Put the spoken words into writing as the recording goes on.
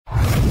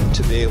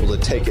to be able to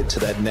take it to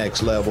that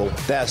next level.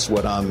 That's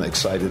what I'm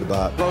excited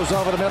about. Goes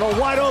over the middle,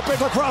 wide open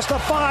across the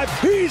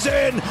 5. He's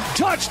in.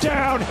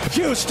 Touchdown,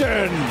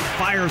 Houston.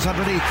 Fires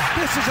underneath.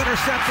 This is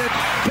intercepted.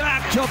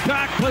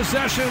 Back-to-back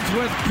possessions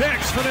with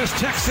picks for this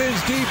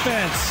Texans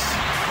defense.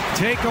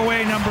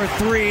 Takeaway number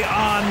 3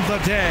 on the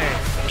day.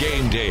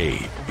 Game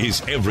day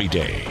is every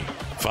day.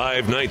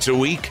 5 nights a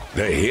week,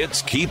 the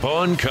hits keep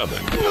on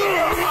coming.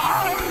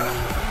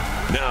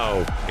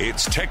 Now,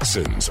 it's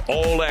Texans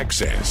All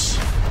Access.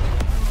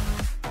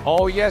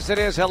 Oh, yes, it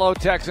is. Hello,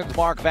 Texans.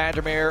 Mark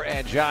Vandermeer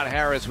and John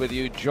Harris with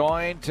you.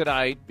 Joined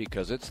tonight,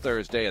 because it's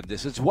Thursday, and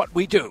this is what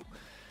we do.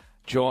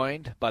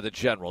 Joined by the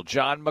General,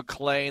 John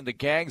McClain. The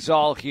gang's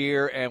all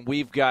here, and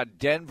we've got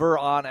Denver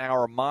on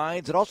our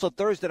minds. And also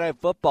Thursday Night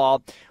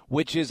Football,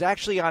 which is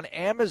actually on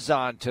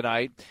Amazon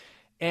tonight.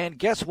 And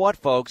guess what,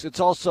 folks? It's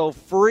also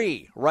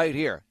free right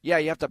here. Yeah,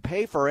 you have to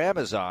pay for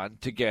Amazon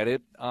to get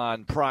it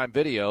on Prime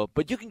Video,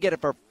 but you can get it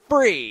for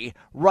free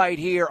right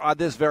here on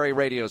this very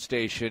radio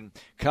station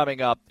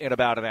coming up in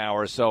about an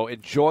hour. So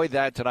enjoy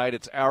that tonight.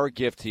 It's our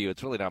gift to you.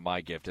 It's really not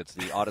my gift. It's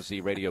the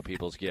Odyssey Radio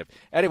people's gift.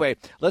 Anyway,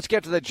 let's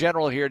get to the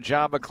General here,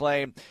 John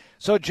McClain.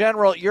 So,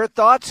 General, your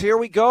thoughts? Here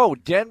we go.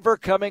 Denver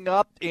coming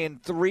up in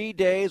 3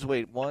 days.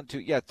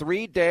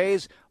 3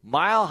 days.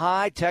 Mile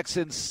High,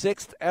 Texans'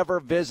 6th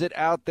ever visit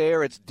out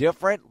there. It's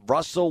different.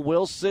 Russell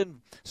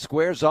Wilson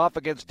squares off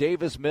against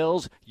Davis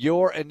Mills.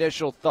 Your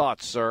initial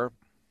thoughts, sir?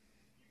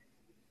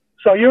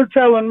 So you're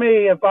telling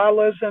me if I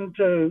listen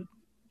to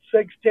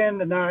 610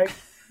 tonight,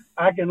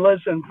 I can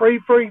listen free?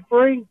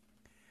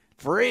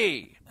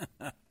 Free.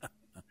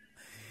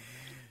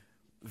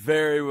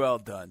 Very well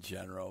done,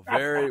 General.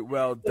 Very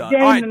well done. The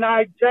game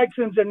tonight,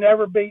 Texans have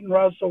never beaten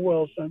Russell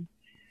Wilson.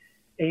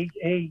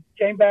 He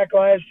came back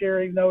last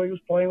year, even though he was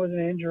playing with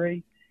an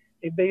injury.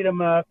 He beat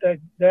him up.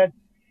 That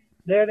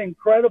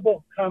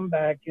incredible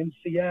comeback in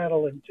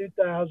Seattle in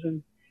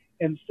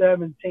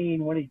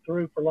 2017 when he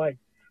threw for like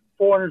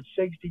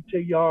 462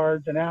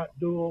 yards and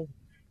outdueled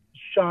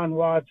Sean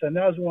Watson.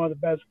 That was one of the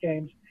best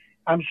games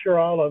I'm sure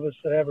all of us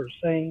have ever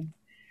seen.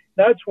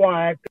 That's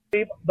why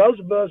those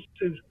of us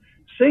who've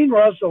seen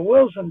Russell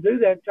Wilson do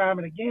that time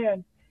and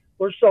again,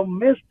 we're so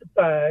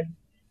mystified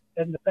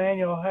at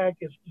Nathaniel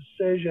Hackett's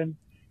decision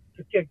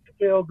to kick the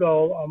field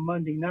goal on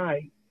Monday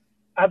night.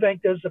 I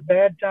think this is a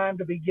bad time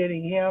to be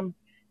getting him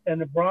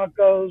and the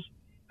Broncos.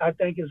 I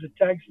think as a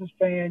Texans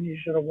fan, you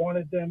should have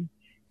wanted them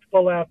to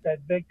pull out that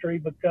victory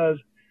because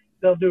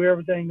they'll do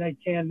everything they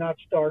can not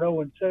start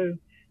 0-2.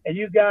 And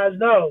you guys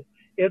know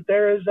if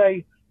there is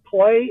a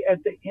play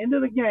at the end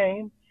of the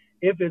game,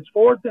 if it's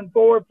 4th and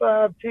 4,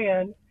 5,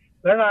 10,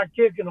 they're not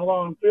kicking a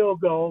long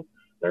field goal.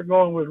 They're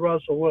going with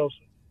Russell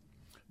Wilson.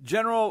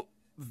 General,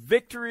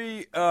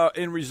 victory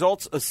in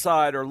results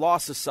aside or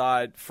loss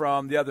aside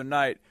from the other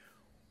night,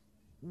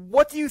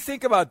 what do you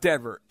think about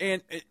Denver?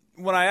 And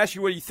when I ask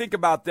you what you think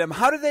about them,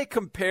 how do they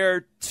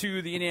compare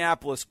to the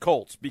Indianapolis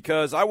Colts?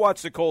 Because I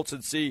watch the Colts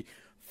and see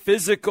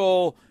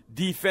physical,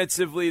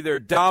 defensively, they're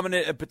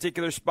dominant at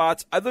particular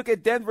spots. I look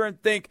at Denver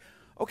and think,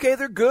 okay,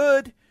 they're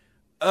good.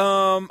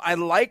 I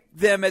like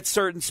them at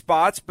certain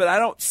spots, but I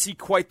don't see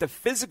quite the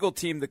physical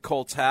team the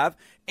Colts have.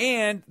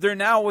 And they're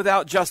now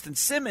without Justin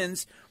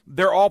Simmons,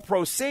 their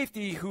all-pro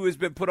safety, who has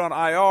been put on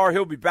IR.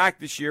 He'll be back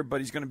this year,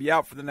 but he's going to be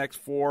out for the next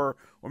 4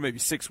 or maybe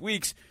 6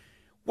 weeks.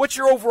 What's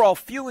your overall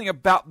feeling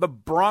about the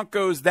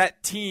Broncos,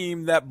 that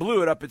team that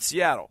blew it up in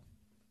Seattle?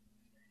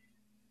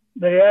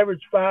 They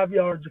averaged 5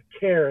 yards a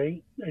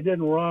carry. They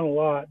didn't run a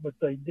lot, but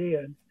they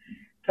did.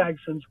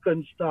 Texans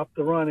couldn't stop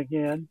the run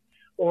again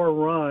or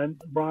run.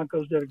 The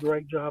Broncos did a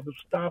great job of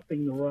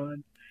stopping the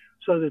run.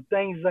 So the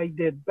things they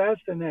did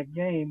best in that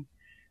game,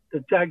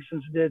 the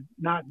Texans did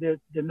not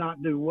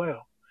do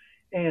well.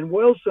 And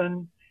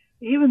Wilson,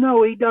 even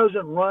though he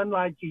doesn't run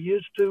like he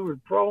used to or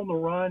throw on the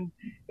run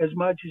as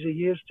much as he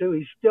used to,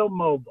 he's still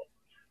mobile.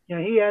 You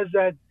know, he has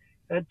that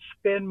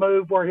spin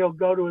move where he'll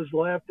go to his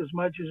left as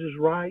much as his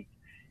right.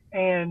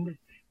 And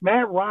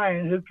Matt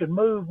Ryan, who can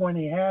move when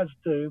he has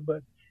to,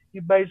 but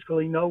you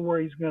basically know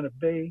where he's going to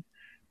be.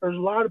 There's a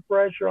lot of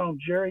pressure on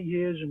Jerry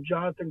Hughes and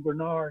Jonathan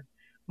Grenard,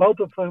 both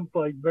of whom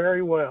played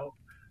very well,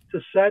 to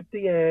set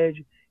the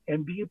edge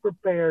and be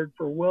prepared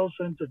for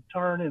Wilson to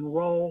turn and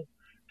roll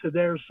to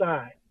their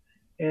side.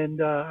 And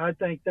I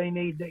think they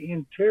need the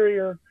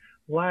interior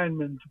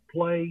linemen to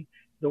play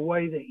the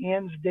way the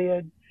ends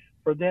did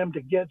for them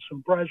to get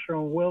some pressure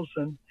on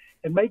Wilson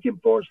and make him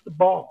force the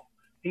ball.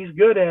 He's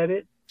good at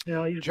it. You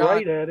know, he's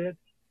great at it.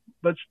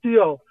 But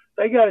still,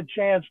 they got a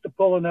chance to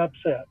pull an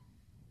upset.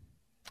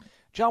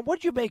 John, what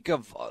did you make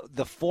of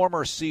the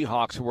former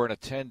Seahawks who were in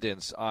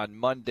attendance on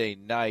Monday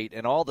night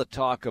and all the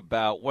talk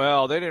about,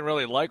 well, they didn't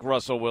really like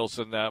Russell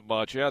Wilson that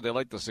much. Yeah, they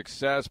liked the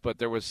success, but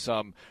there was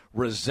some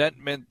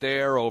resentment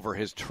there over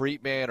his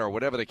treatment or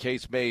whatever the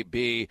case may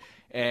be,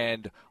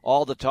 and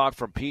all the talk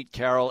from Pete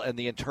Carroll and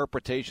the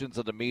interpretations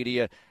of the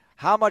media.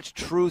 How much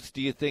truth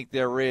do you think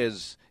there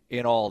is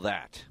in all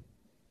that?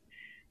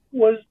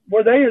 Were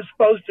they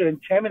supposed to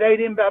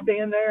intimidate him by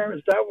being there?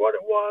 Is that what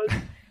it was?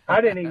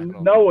 I didn't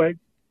even know it.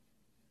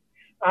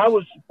 I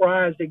was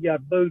surprised he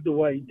got booed the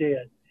way he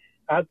did.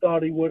 I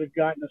thought he would have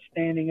gotten a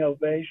standing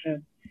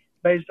ovation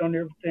based on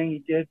everything he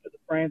did for the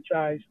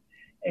franchise.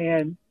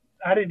 And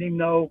I didn't even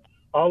know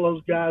all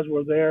those guys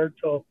were there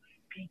till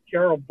Pete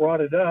Carroll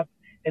brought it up.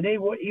 And he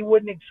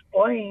wouldn't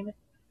explain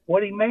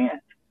what he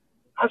meant.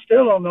 I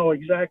still don't know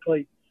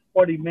exactly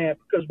what he meant,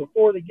 because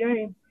before the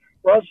game,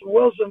 Russell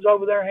Wilson's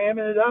over there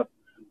hamming it up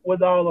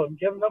with all of them,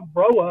 giving them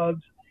bro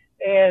hugs.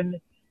 And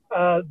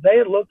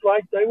they looked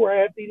like they were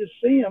happy to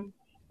see him.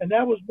 And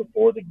that was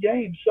before the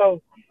game.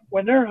 So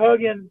when they're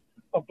hugging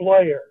a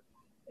player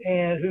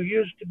and who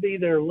used to be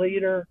their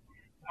leader,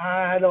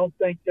 I don't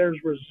think there's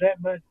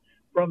resentment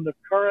from the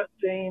current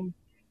team,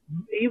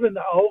 even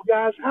the old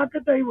guys. How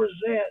could they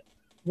resent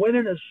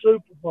winning a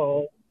Super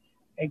Bowl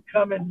and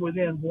coming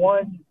within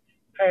one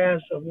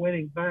pass of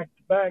winning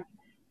back-to-back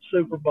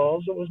Super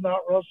Bowls? It was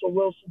not Russell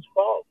Wilson's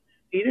fault.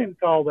 He didn't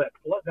call that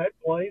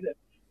play that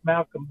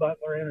Malcolm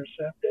Butler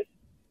intercepted.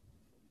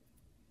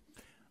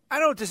 I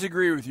don't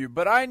disagree with you,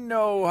 but I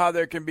know how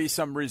there can be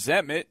some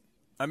resentment.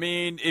 I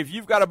mean, if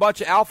you've got a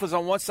bunch of alphas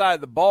on one side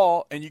of the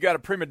ball and you got a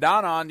prima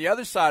donna on the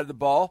other side of the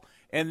ball,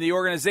 and the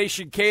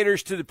organization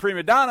caters to the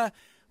prima donna,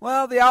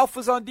 well, the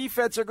alphas on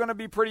defense are going to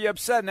be pretty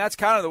upset, and that's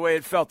kind of the way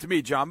it felt to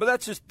me, John. But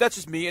that's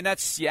just me, and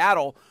that's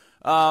Seattle.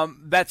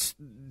 That's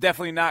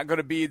definitely not going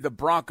to be the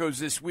Broncos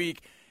this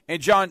week.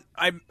 And John,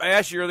 I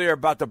asked you earlier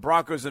about the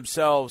Broncos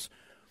themselves,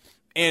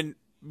 and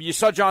we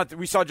saw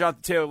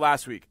Jonathan Taylor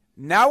last week.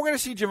 Now we're going to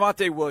see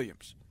Javonte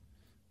Williams.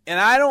 And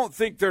I don't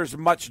think there's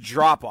much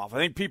drop-off. I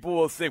think people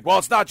will think, well,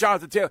 it's not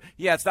Jonathan Taylor.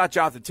 Yeah, it's not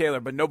Jonathan Taylor,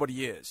 but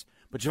nobody is.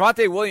 But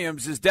Javonte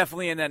Williams is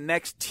definitely in that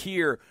next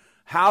tier.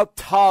 How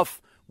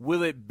tough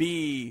will it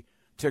be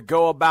to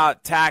go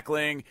about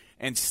tackling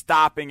and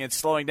stopping and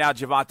slowing down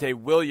Javonte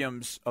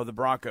Williams of the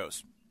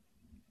Broncos?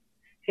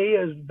 He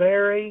is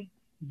very,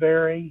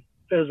 very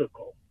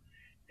physical.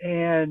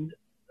 And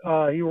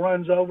he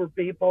runs over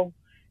people.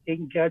 He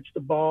can catch the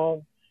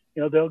ball.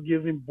 You know, they'll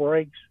give him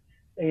breaks.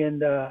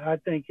 And I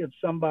think it's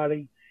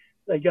somebody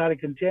they got to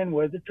contend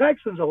with. The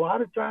Texans, a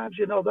lot of times,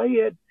 you know, they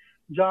hit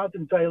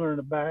Jonathan Taylor in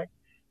the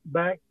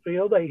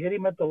backfield. They hit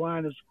him at the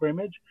line of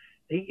scrimmage.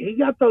 He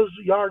got those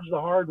yards the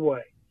hard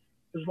way.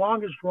 His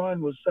longest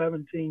run was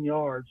 17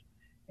 yards,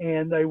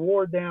 and they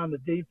wore down the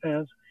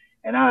defense.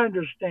 And I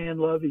understand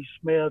Lovie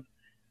Smith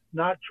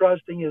not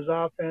trusting his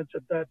offense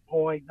at that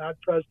point, not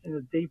trusting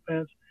the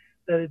defense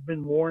that had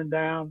been worn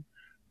down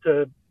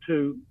to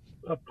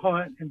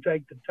punt and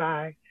take the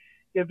tie.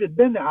 If it had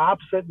been the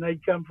opposite and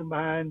they'd come from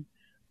behind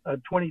a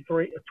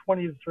 20-3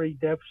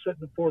 deficit in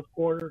the fourth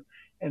quarter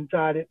and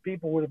tied it,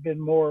 people would have been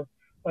more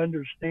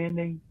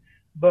understanding.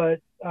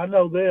 But I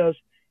know this,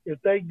 if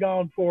they'd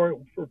gone for it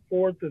for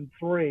 4th and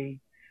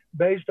 3,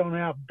 based on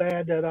how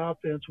bad that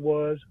offense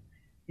was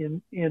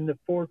in the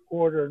fourth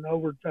quarter and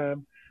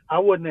overtime, I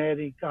wouldn't have had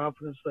any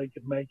confidence they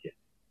could make it.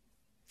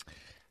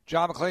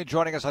 John McClain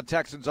joining us on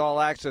Texans All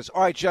Access.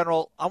 All right,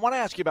 General, I want to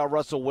ask you about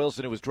Russell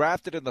Wilson, who was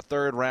drafted in the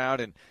 3rd round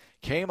and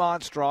came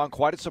on strong.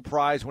 Quite a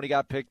surprise when he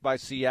got picked by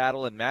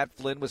Seattle, and Matt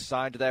Flynn was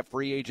signed to that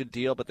free agent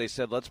deal, but they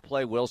said, let's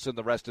play Wilson.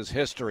 The rest is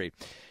history.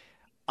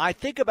 I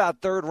think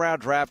about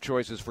 3rd-round draft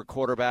choices for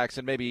quarterbacks,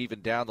 and maybe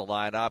even down the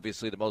line.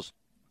 Obviously, the most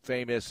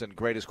famous and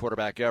greatest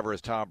quarterback ever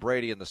is Tom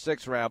Brady in the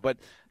 6th round, but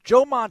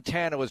Joe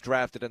Montana was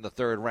drafted in the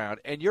 3rd round,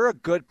 and you're a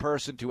good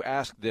person to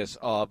ask this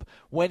of.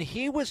 When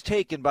he was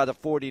taken by the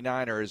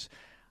 49ers,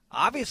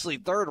 obviously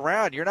 3rd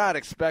round, you're not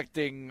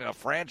expecting a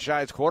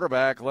franchise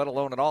quarterback, let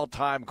alone an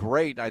all-time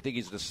great. I think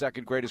he's the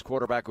 2nd greatest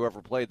quarterback who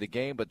ever played the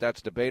game, but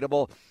that's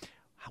debatable.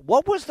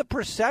 What was the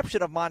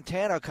perception of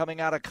Montana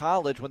coming out of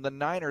college when the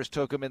Niners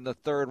took him in the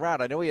 3rd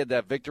round? I know he had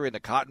that victory in the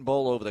Cotton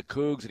Bowl over the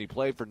Cougs, and he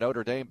played for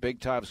Notre Dame,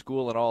 big-time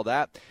school and all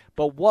that.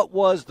 But what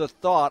was the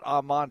thought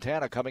on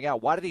Montana coming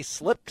out? Why did he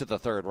slip to the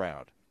 3rd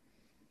round?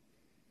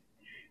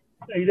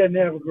 He didn't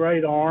have a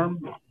great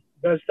arm.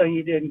 Best thing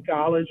he did in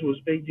college was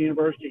beat the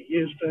University of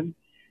Houston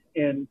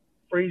in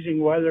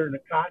freezing weather in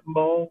the Cotton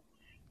Bowl.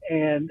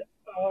 And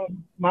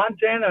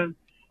Montana,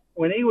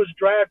 when he was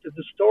drafted,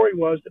 the story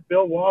was that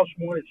Bill Walsh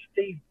wanted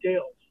Steve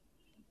Dills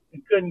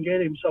and couldn't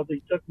get him, so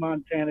they took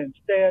Montana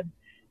instead.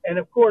 And,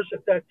 of course,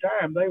 at that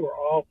time, they were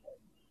awful.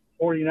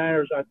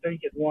 49ers, I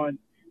think, had won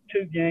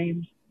 2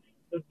 games.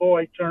 The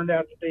boy turned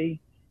out to be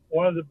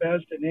one of the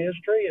best in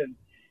history,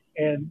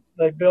 and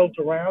they built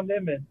around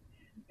him.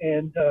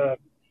 And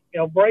you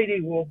know,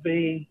 Brady will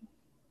be,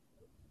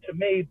 to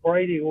me,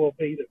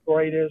 the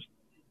greatest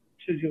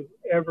to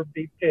ever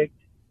be picked.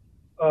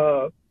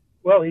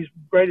 Well, he's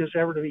the greatest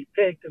ever to be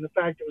picked, and the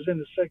fact it was in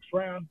the 6th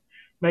round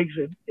makes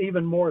it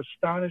even more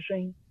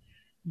astonishing.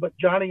 But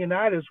Johnny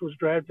Unitas was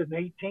drafted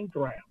in the 18th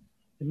round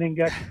and then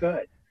got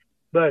cut.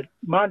 But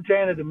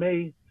Montana, to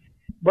me,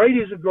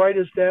 Brady's the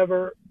greatest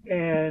ever,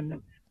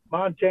 and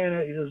Montana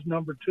is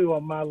number 2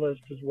 on my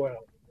list as well.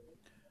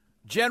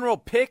 General,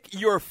 pick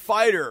your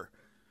fighter.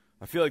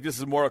 I feel like this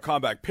is Mortal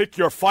Kombat. Pick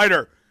your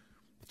fighter.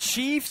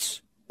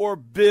 Chiefs or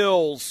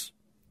Bills?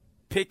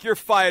 Pick your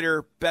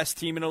fighter, best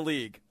team in the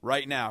league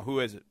right now. Who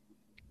is it?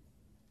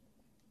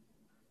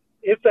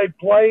 If they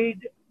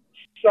played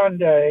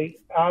Sunday,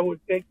 I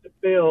would pick the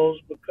Bills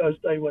because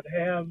they would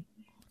have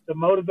the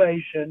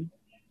motivation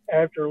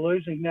after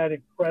losing that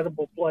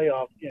incredible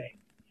playoff game,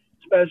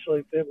 especially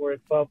if it were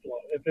at Buffalo.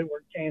 If it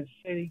were Kansas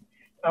City,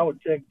 I would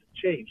take the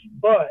Chiefs.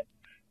 But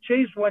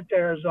Chiefs went to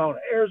Arizona.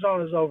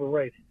 Arizona's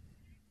overrated.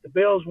 The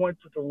Bills went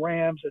to the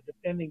Rams, a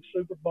defending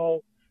Super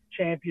Bowl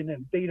champion,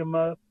 and beat them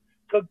up,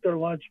 took their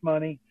lunch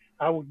money.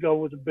 I would go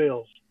with the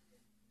Bills.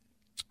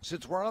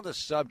 Since we're on the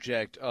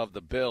subject of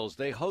the Bills,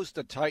 they host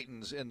the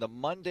Titans in the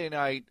Monday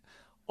night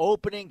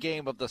opening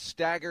game of the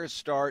stagger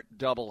start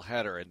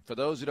doubleheader. And for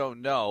those who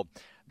don't know,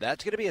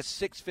 that's going to be a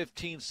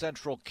 6:15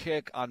 Central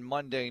kick on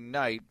Monday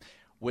night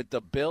with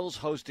the Bills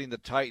hosting the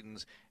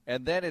Titans.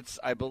 And then it's,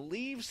 I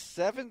believe,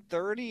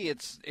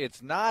 7:30.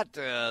 It's not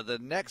the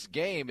next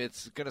game.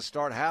 It's going to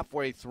start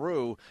halfway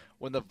through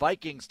when the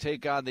Vikings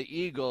take on the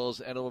Eagles,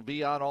 and it will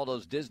be on all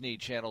those Disney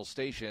Channel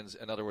stations,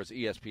 in other words,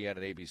 ESPN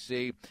and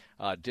ABC,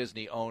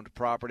 Disney-owned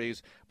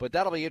properties. But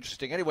that'll be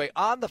interesting. Anyway,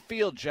 on the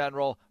field,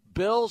 General,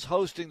 Bills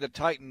hosting the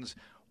Titans.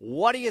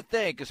 What do you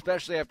think,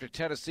 especially after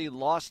Tennessee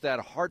lost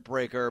that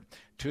heartbreaker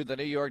to the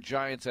New York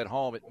Giants at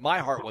home? My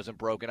heart wasn't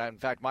broken. In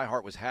fact, my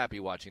heart was happy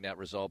watching that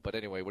result. But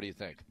anyway, what do you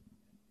think?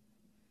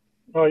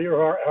 Well,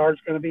 your heart's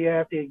going to be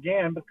happy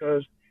again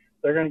because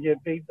they're going to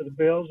get beat by the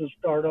Bills and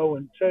start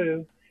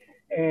 0-2.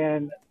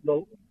 And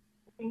the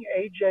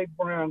A.J.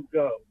 Brown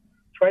go,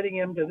 trading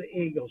him to the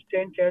Eagles,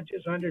 10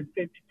 catches,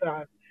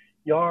 155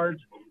 yards,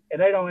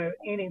 and they don't have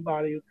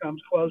anybody who comes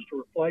close to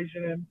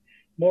replacing him.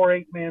 More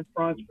 8-man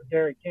fronts for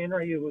Derrick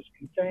Henry, who was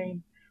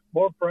contained,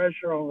 more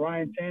pressure on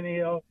Ryan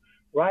Tannehill.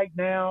 Right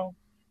now,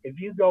 if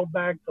you go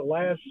back to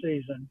last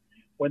season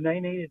when they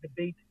needed to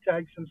beat the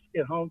Texans to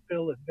get home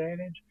field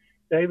advantage,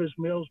 Davis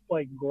Mills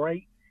played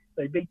great.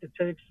 They beat the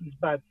Texans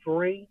by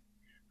 3.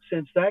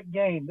 Since that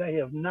game, they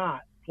have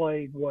not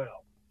played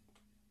well.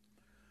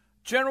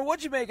 General,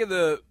 what'd you make of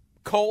the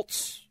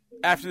Colts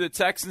after the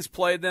Texans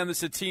played them? This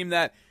is a team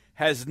that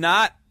has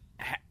not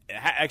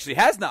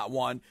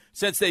won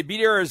since they beat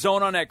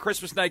Arizona on that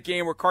Christmas night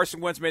game where Carson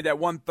Wentz made that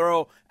one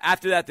throw.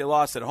 After that, they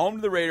lost at home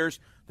to the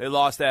Raiders. They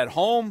lost at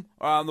home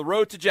on the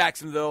road to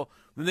Jacksonville.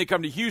 Then they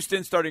come to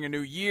Houston, starting a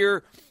new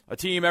year. A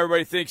team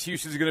everybody thinks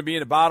Houston's going to be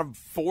in the bottom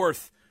four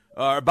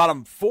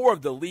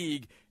of the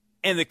league,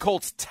 and the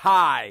Colts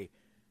tie.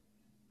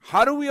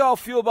 How do we all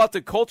feel about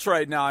the Colts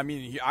right now? I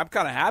mean, I'm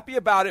kind of happy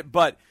about it,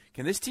 but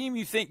can this team,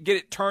 you think, get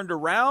it turned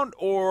around,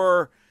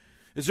 or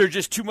is there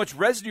just too much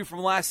residue from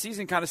last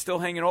season kind of still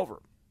hanging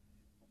over?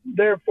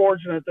 They're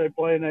fortunate they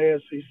play in the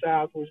AFC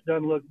South, which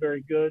doesn't look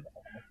very good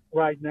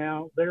right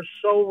now. They're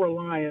so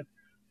reliant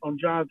on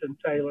Jonathan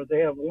Taylor. They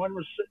have one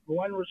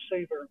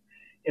receiver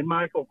in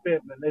Michael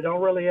Pittman. They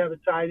don't really have a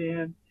tight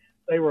end.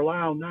 They rely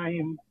on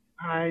Nyheim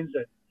Hines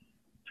and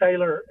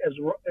Taylor as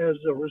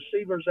the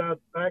receivers out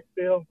the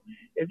backfield.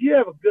 If you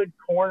have a good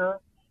corner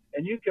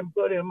and you can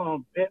put him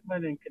on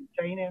Pittman and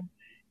contain him,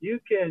 you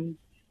can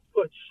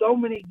put so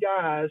many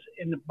guys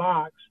in the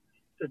box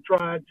to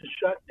try to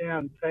shut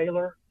down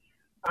Taylor.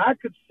 I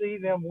could see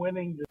them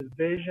winning the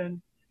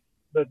division,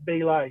 but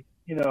be like,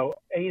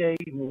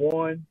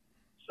 8-1,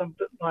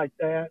 something like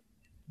that.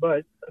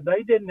 But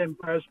they didn't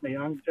impress me,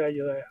 I can tell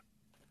you that.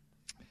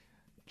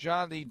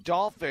 John, the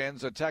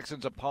Dolphins, a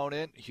Texans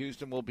opponent,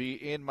 Houston will be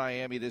in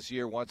Miami this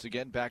year once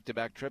again,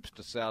 back-to-back trips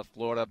to South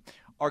Florida,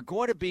 are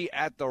going to be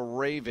at the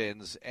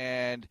Ravens.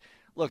 And,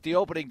 look, the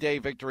opening day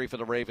victory for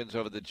the Ravens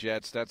over the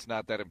Jets, that's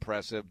not that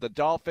impressive. The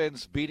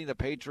Dolphins beating the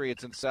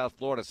Patriots in South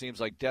Florida seems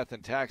like death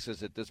and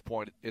taxes at this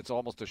point. It's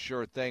almost a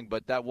sure thing,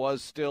 but that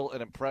was still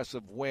an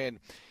impressive win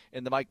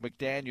in the Mike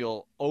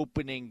McDaniel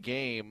opening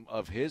game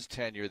of his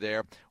tenure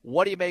there.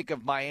 What do you make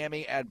of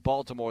Miami at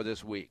Baltimore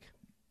this week?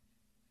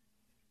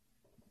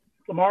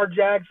 Lamar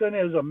Jackson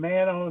is a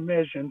man on a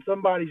mission.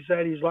 Somebody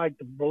said he's like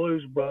the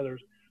Blues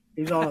Brothers.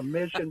 He's on a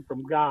mission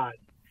from God.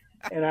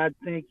 And I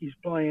think he's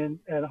playing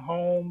at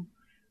home.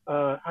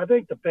 I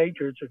think the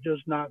Patriots are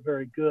just not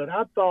very good.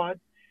 I thought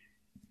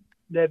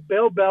that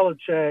Bill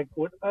Belichick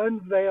would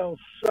unveil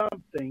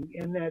something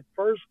in that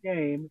first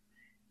game,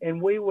 and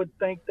we would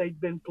think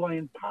they'd been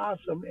playing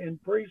possum in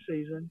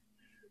preseason,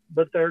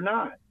 but they're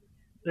not.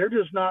 They're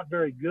just not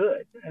very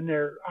good, and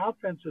their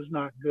offense is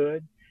not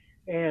good.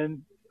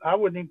 And I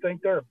wouldn't even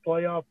think they're a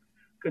playoff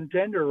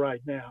contender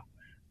right now.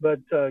 But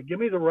give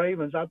me the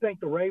Ravens. I think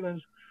the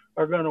Ravens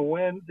are going to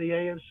win the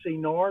AFC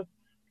North,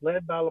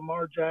 led by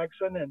Lamar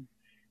Jackson, and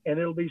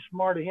it'll be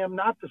smart of him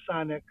not to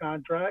sign that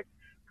contract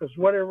because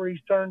whatever he's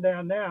turned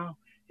down now,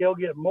 he'll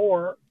get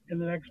more in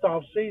the next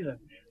offseason.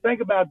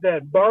 Think about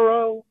that.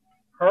 Burrow,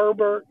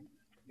 Herbert,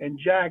 and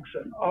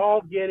Jackson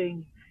all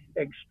getting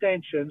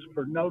extensions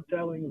for no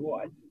telling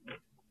what.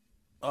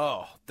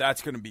 Oh,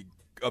 that's going to be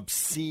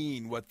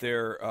obscene what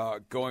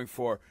they're going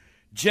for.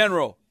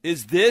 General,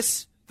 is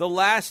this the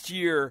last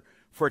year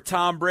for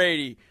Tom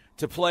Brady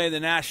to play in the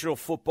National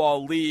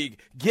Football League?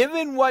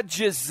 Given what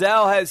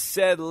Giselle has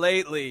said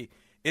lately,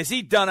 is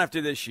he done after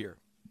this year?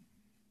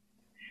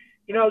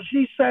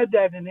 She said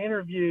that in an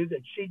interview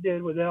that she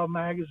did with Elle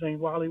Magazine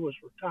while he was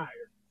retired.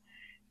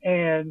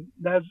 And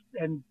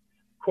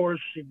course,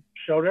 she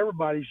showed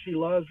everybody she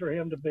loves for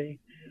him to be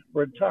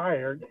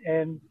retired,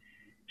 and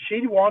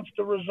she wants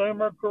to resume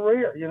her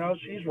career. You know,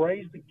 she's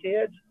raised the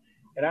kids,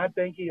 and I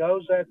think he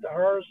owes that to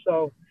her.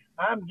 So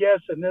I'm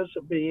guessing this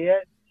will be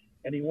it,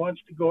 and he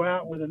wants to go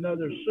out with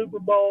another Super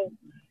Bowl.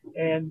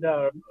 And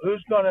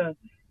who's going to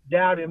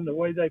doubt him the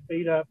way they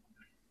beat up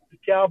the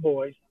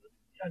Cowboys?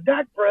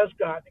 Dak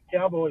Prescott, the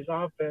Cowboys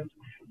offense,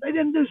 they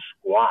didn't do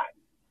squat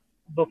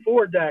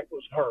before Dak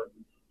was hurt.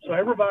 So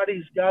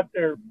everybody's got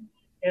their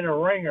in a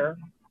ringer.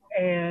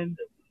 And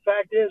the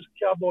fact is,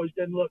 the Cowboys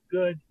didn't look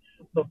good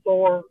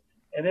before,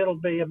 and it'll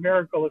be a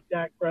miracle if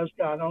Dak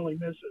Prescott only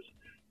misses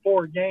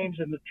 4 games.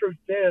 And the truth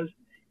is,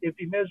 if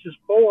he misses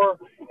 4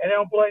 and they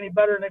don't play any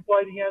better than they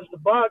played against the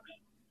Bucs,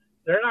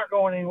 they're not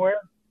going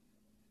anywhere.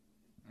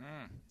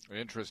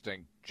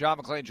 Interesting. John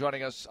McClain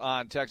joining us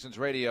on Texans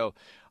Radio.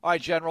 All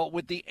right, General,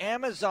 with the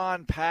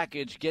Amazon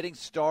package getting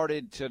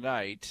started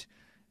tonight,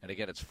 and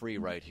again, it's free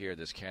right here,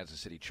 this Kansas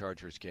City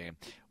Chargers game.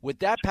 With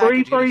that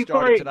package getting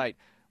started tonight,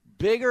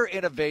 bigger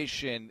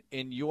innovation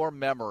in your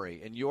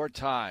memory, in your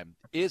time,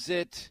 is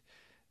it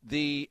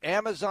the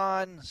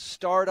Amazon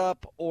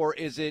startup or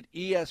is it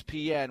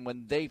ESPN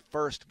when they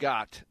first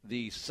got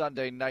the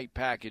Sunday night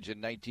package in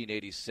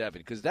 1987?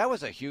 Because that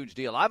was a huge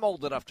deal. I'm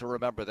old enough to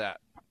remember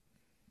that.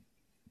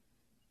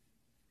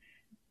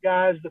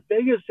 Guys, the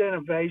biggest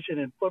innovation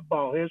in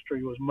football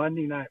history was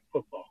Monday Night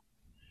Football,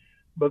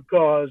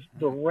 because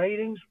the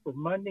ratings for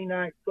Monday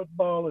Night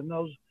Football in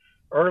those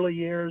early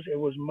years, it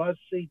was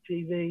must-see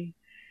TV.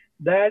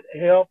 That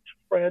helped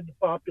spread the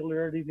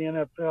popularity of the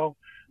NFL.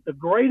 The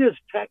greatest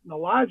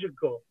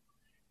technological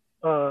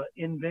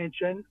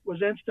invention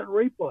was instant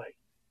replay.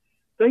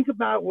 Think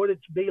about what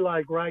it's be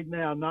like right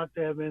now not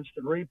to have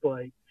instant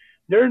replay.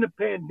 During the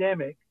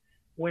pandemic,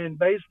 when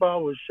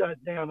baseball was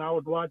shut down, I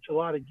would watch a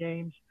lot of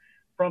games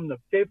from the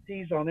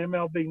 50s on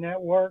MLB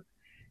Network,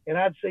 and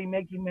I'd see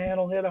Mickey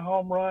Mantle hit a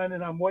home run,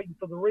 and I'm waiting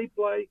for the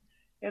replay,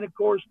 and of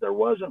course there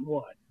wasn't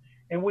one.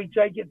 And we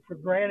take it for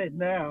granted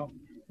now,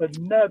 but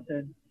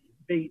nothing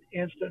beat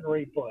instant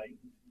replay.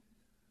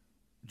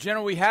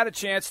 General, we had a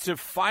chance to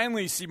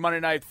finally see Monday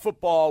Night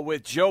Football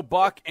with Joe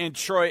Buck and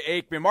Troy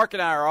Aikman. Mark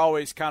and I are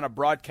always kind of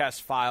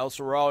broadcast files,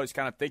 so we're always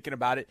kind of thinking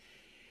about it.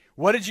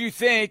 What did you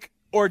think,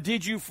 or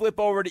did you flip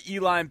over to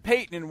Eli and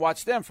Peyton and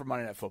watch them for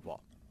Monday Night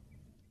Football?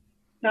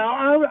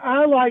 Now,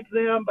 I like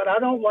them, but I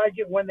don't like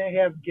it when they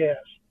have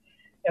guests.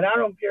 And I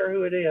don't care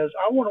who it is.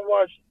 I want to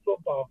watch the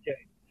football game.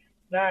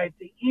 Now, at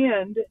the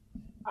end,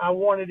 I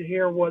wanted to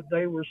hear what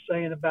they were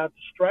saying about the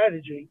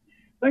strategy.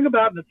 Think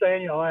about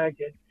Nathaniel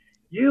Hackett.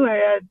 You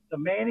had the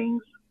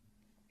Mannings,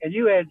 and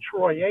you had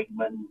Troy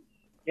Aikman.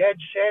 You had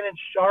Shannon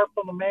Sharp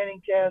on the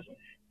Manning cast.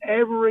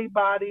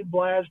 Everybody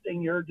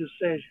blasting your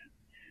decision.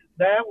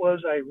 That was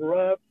a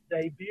rough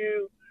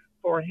debut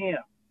for him.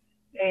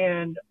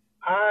 And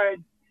I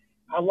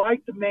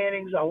like the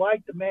Mannings. I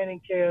like the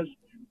Manning cast,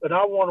 but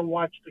I want to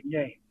watch the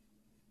game.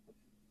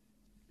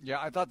 Yeah,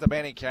 I thought the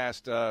Manning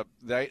cast,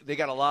 they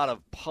got a lot of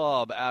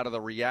pub out of the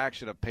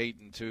reaction of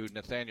Peyton to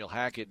Nathaniel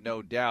Hackett,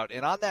 no doubt.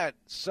 And on that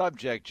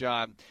subject,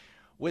 John,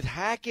 with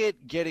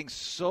Hackett getting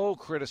so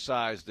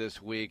criticized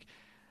this week,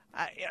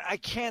 I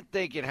can't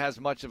think it has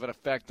much of an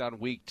effect on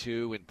week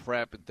 2 and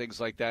prep and things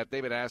like that.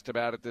 They've been asked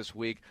about it this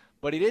week.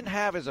 But he didn't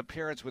have his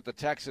appearance with the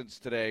Texans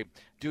today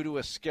due to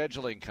a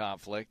scheduling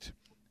conflict.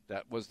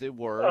 That was the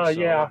word.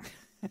 Yeah,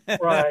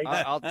 right.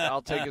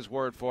 I'll take his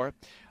word for it.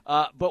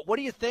 But what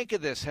do you think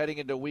of this heading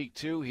into week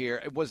 2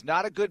 here? It was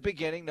not a good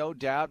beginning, no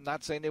doubt. I'm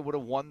not saying they would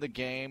have won the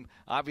game.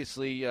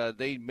 Obviously,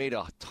 they made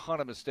a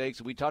ton of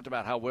mistakes. We talked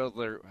about how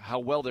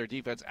well their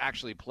defense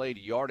actually played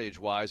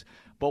yardage-wise.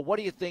 But what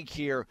do you think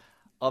here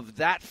of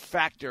that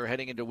factor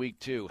heading into week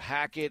 2,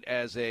 Hackett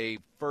as a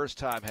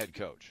first-time head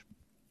coach?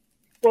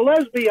 Well,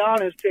 let's be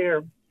honest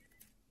here.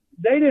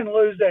 They didn't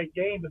lose that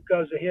game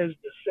because of his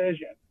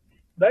decision.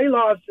 They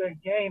lost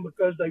that game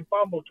because they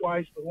fumbled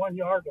twice the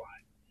 1-yard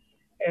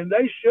line. And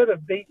they should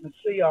have beaten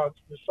the Seahawks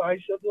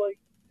decisively,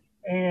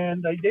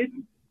 and they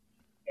didn't.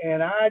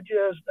 And I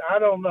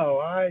don't know.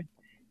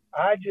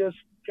 I just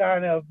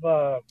kind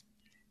of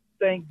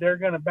think they're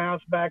going to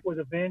bounce back with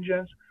a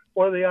vengeance.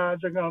 What are the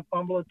odds they're going to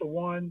fumble at the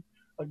 1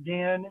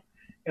 again?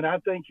 And I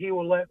think he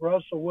will let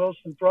Russell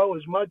Wilson throw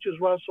as much as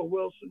Russell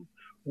Wilson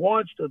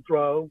wants to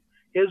throw,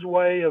 his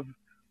way of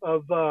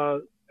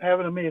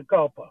having a mea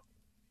culpa.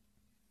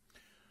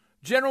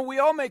 General, we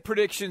all make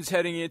predictions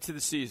heading into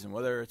the season,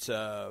 whether it's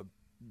a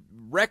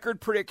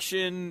record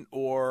prediction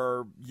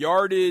or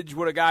yardage,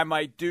 what a guy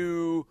might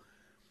do.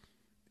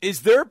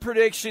 Is there a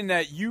prediction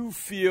that you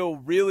feel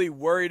really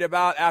worried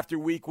about after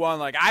week 1?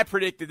 Like, I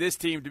predicted this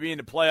team to be in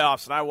the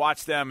playoffs, and I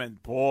watched them,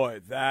 and boy,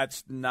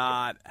 that's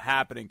not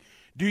happening.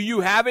 Do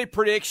you have a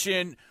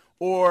prediction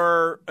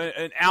or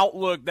an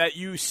outlook that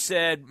you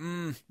said,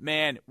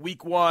 man,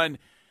 week 1,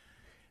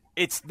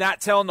 it's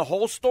not telling the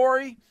whole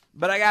story,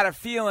 but I got a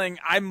feeling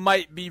I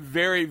might be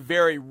very,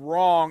 very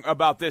wrong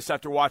about this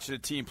after watching the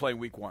team play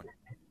week 1?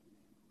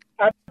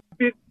 I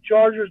picked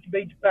Chargers to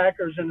beat the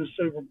Packers in the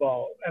Super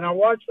Bowl, and I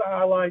watched the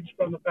highlights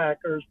from the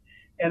Packers,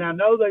 And I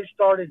know they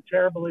started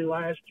terribly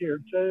last year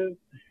too,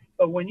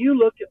 but when you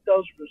look at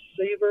those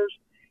receivers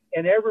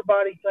and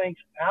everybody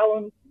thinks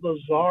Allen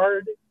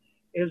Lazard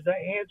is the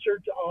answer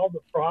to all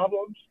the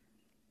problems,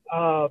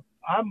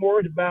 I'm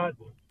worried about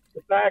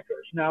the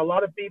Packers. Now, a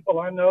lot of people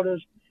I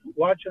noticed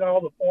watching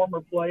all the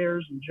former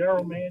players and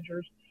general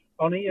managers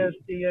on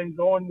ESPN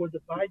going with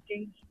the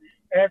Vikings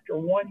after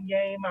one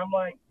game. I'm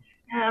like,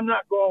 I'm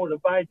not going with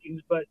the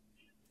Vikings, but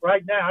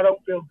right now I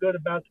don't feel good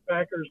about the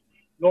Packers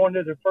going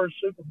to their first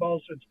Super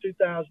Bowl since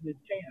 2010.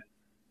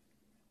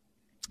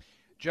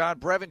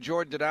 John, Brevin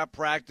Jordan did not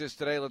practice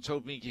today. Let's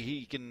hope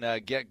he can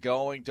get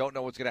going. Don't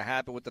know what's going to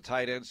happen with the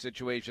tight end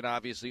situation.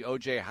 Obviously,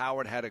 O.J.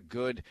 Howard had a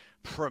good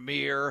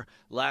premiere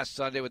last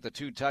Sunday with the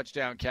 2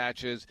 touchdown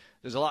catches.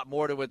 There's a lot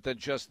more to it than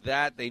just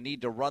that. They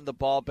need to run the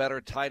ball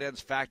better. Tight ends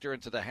factor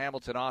into the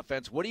Hamilton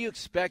offense. What are you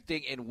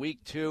expecting in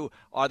Week 2?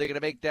 Are they going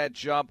to make that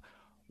jump?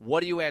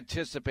 What do you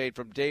anticipate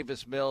from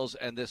Davis Mills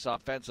and this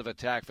offensive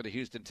attack for the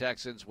Houston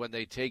Texans when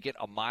they take it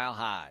a mile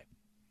high?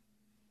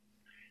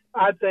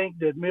 I think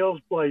that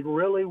Mills played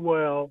really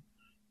well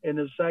in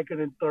the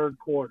second and third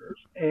quarters,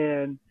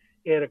 and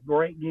he had a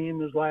great game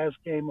his last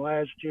game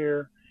last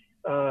year.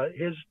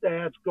 His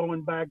stats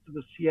going back to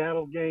the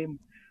Seattle game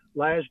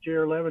last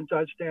year, 11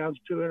 touchdowns,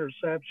 2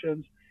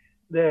 interceptions,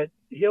 that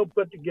he'll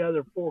put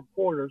together 4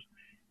 quarters.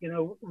 You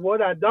know, what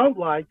I don't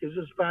like is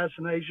this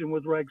fascination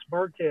with Rex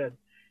Burkhead.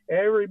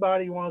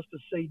 Everybody wants to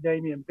see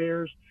Dameon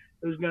Pierce,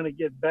 who's going to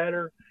get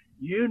better.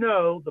 You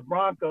know the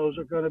Broncos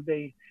are going to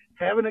be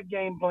having a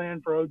game plan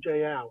for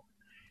O.J. Howard.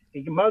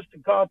 He must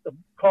have caught the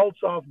Colts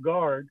off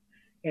guard,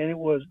 and it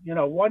was,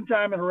 one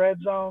time in the red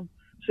zone,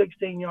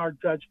 16-yard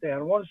touchdown.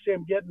 I want to see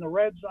him get in the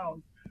red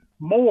zone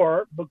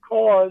more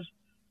because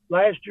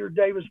last year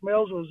Davis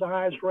Mills was the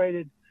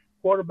highest-rated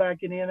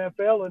quarterback in the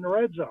NFL in the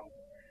red zone.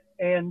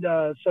 And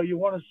so you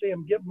want to see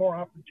him get more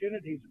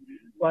opportunities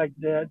like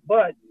that.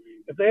 But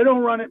if they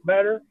don't run it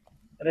better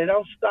and they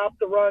don't stop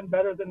the run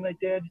better than they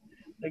did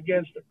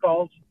against the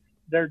Colts,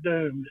 they're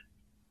doomed.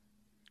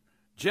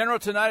 General,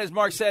 tonight, as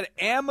Mark said,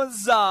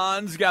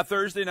 Amazon's got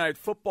Thursday Night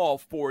Football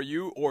for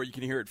you, or you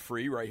can hear it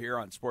free right here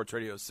on Sports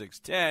Radio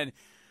 610.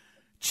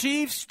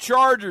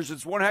 Chiefs-Chargers,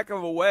 it's one heck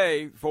of a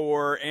way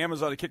for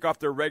Amazon to kick off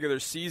their regular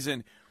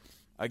season.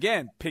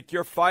 Again, pick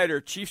your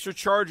fighter, Chiefs or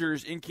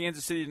Chargers in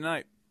Kansas City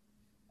tonight.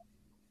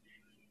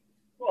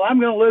 Well, I'm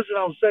going to listen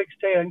on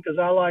 610 because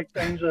I like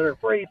things that are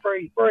free.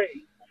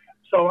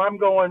 So I'm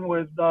going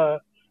with the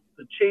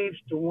Chiefs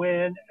to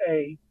win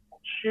a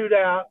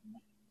shootout,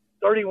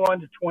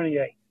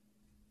 31-28.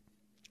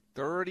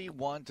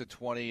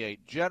 31-28.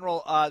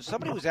 General,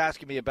 somebody was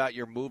asking me about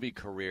your movie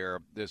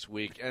career this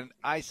week, and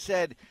I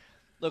said,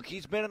 look,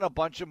 he's been in a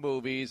bunch of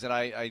movies, and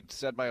I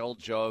said my old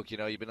joke, you've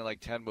been in like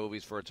 10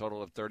 movies for a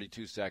total of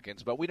 32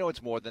 seconds, but we know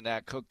it's more than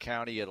that. Cook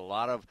County had a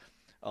lot of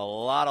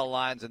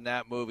lines in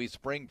that movie.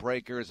 Spring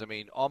Breakers,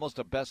 almost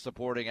a Best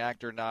Supporting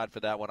Actor nod for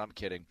that one. I'm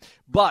kidding.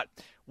 But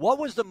what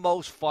was the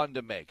most fun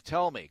to make?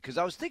 Tell me, because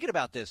I was thinking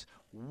about this.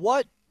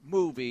 What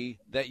movie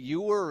that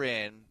you were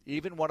in,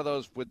 even one of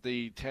those with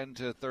the 10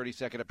 to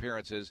 30-second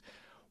appearances,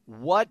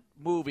 what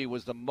movie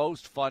was the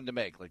most fun to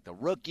make? Like The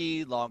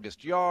Rookie,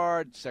 Longest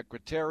Yard,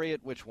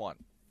 Secretariat, which one?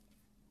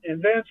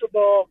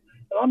 Invincible.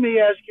 Let me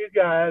ask you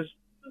guys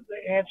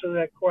to answer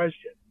that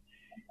question.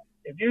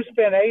 If you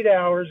spent 8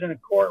 hours in a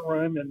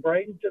courtroom in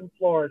Bradenton,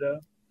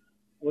 Florida,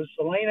 with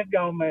Selena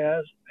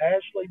Gomez,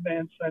 Ashley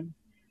Benson,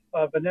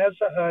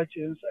 Vanessa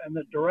Hudgens, and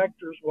the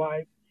director's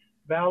wife,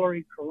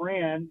 Valerie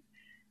Corinne,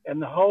 and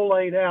the whole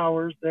 8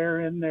 hours they're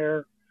in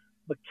their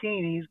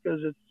bikinis because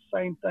it's the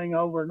same thing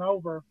over and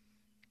over,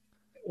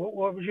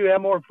 what would you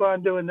have more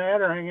fun doing that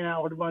or hanging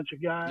out with a bunch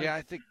of guys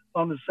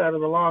on the set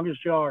of The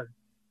Longest Yard?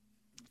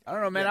 I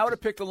don't know, man. I would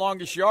have picked The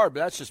Longest Yard,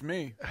 but that's just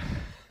me.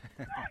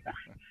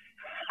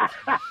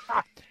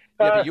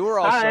 But you were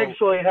also... I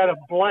actually had a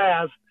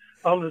blast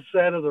on the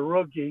set of The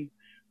Rookie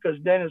because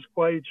Dennis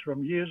Quaid's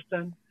from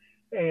Houston,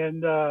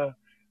 and I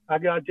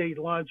got to eat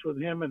lunch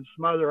with him and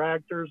some other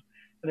actors,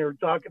 and they were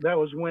talking. That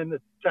was when the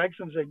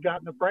Texans had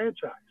gotten the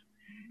franchise,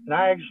 and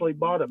I actually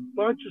bought a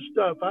bunch of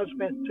stuff. I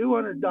spent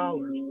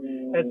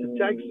 $200 at the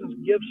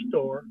Texans gift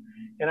store,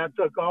 and I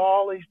took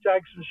all these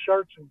Texans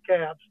shirts and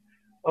caps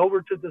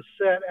over to the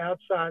set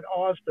outside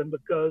Austin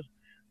because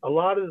a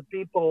lot of the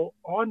people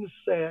on the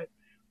set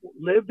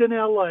lived in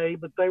L.A.,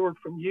 but they were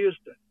from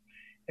Houston.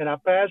 And I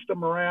passed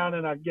them around,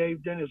 and I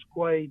gave Dennis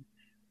Quaid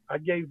a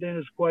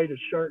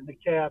shirt and a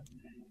cap,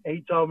 and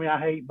he told me I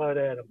hate Bud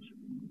Adams.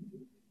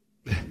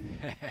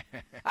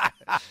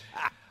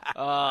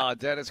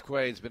 Dennis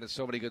Quaid's been in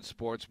so many good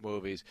sports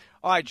movies.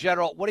 All right,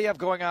 General, what do you have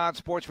going on?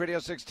 Sports Radio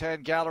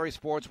 610, Gallery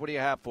Sports, what do you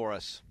have for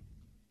us?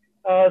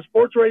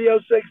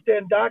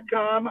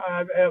 SportsRadio610.com.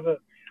 I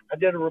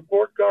did a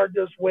report card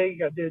this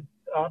week. I did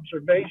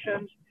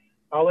observations.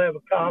 I'll have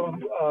a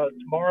column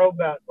tomorrow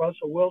about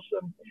Russell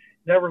Wilson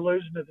never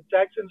losing to the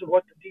Texans and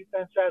what the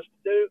defense has to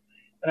do.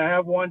 And I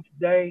have one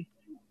today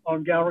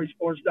on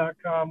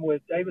GallerySports.com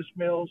with Davis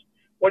Mills,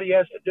 what he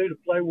has to do to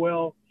play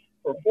well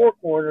for 4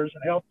 quarters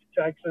and help the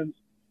Texans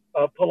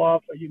pull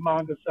off a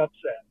humongous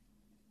upset.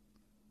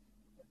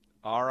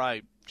 All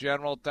right.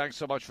 General, thanks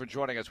so much for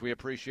joining us. We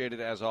appreciate it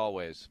as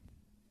always.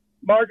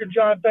 Mark and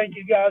John, thank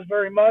you guys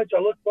very much.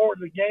 I look forward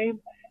to the game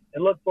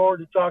and look forward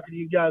to talking to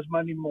you guys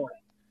Monday morning.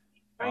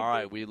 All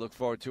right, we look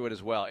forward to it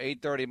as well.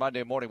 8:30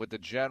 Monday morning with the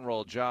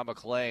General, John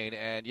McClain.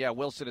 And, yeah,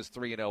 Wilson is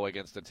 3-0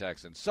 against the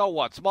Texans. So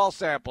what? Small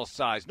sample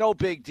size. No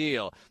big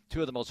deal. Two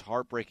of the most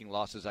heartbreaking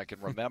losses I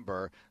can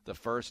remember, the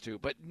first two.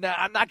 But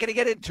I'm not going to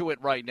get into it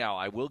right now.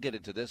 I will get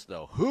into this,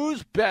 though.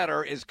 Who's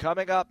better is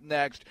coming up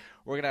next.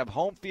 We're going to have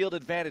home field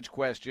advantage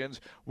questions.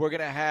 We're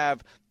going to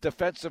have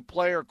defensive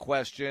player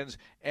questions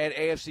and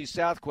AFC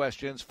South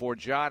questions for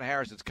John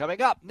Harris. It's coming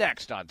up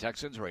next on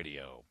Texans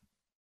Radio.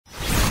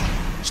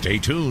 Stay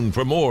tuned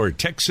for more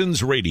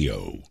Texans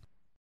Radio.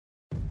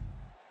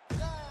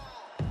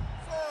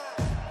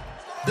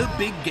 The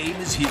big game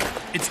is here.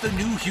 It's the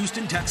new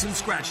Houston Texans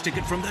scratch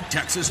ticket from the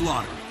Texas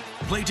Lottery.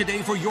 Play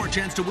today for your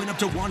chance to win up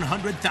to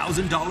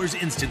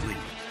 $100,000 instantly.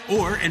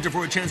 Or enter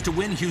for a chance to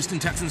win Houston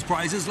Texans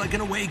prizes like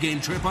an away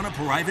game trip on a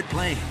private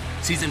plane,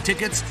 season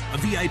tickets, a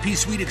VIP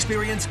suite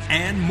experience,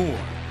 and more.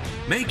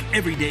 Make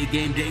everyday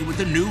game day with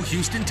the new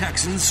Houston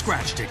Texans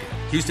scratch ticket.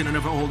 Houston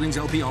NFL Holdings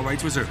LP, all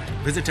rights reserved.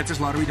 Visit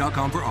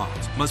TexasLottery.com for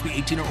odds. Must be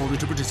 18 or older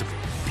to participate.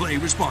 Play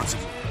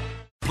responsibly.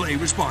 Play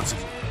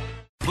responsibly.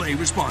 Play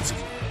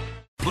responsibly.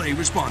 Play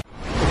responsibly.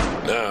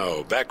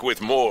 Now, back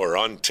with more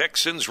on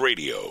Texans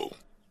Radio.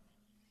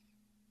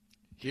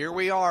 Here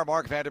we are,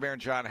 Mark Vandermeer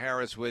and John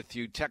Harris with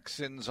you.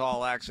 Texans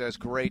All Access,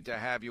 great to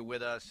have you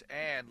with us.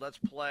 And let's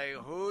play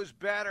Who's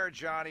Better,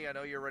 Johnny. I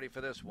know you're ready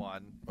for this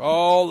one.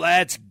 Oh,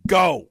 let's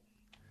go.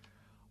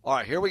 All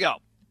right, here we go.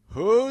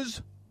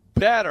 Who's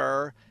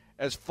better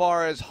as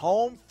far as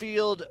home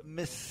field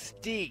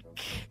mystique?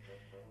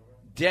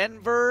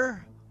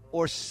 Denver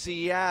or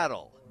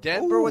Seattle?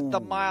 Denver with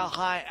the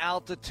mile-high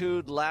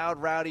altitude,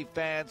 loud, rowdy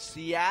fans.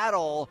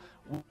 Seattle,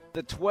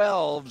 the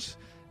 12s.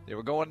 They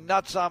were going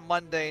nuts on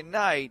Monday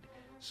night,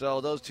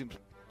 so those teams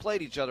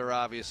played each other,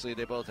 obviously.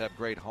 They both have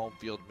great home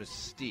field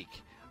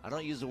mystique. I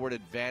don't use the word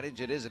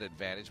advantage. It is an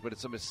advantage, but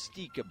it's a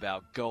mystique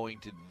about going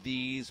to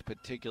these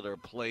particular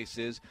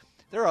places.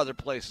 There are other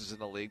places in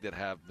the league that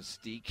have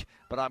mystique,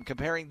 but I'm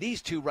comparing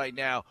these two right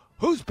now.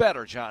 Who's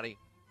better, Johnny?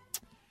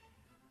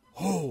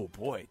 Oh,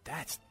 boy,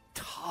 that's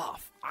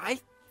tough. I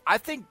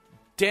think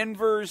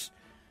Denver's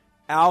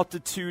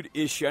altitude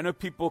issue, I know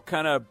people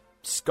kind of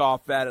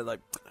scoff at it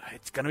like,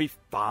 it's going to be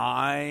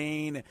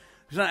fine.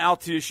 There's not an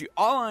altitude issue.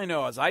 All I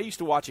know is I used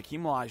to watch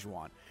Hakeem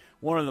Olajuwon,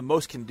 one of the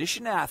most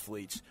conditioned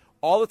athletes,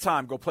 all the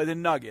time go play the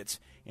Nuggets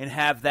and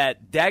have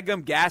that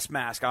daggum gas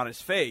mask on his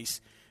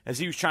face as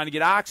he was trying to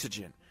get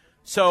oxygen.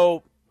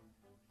 So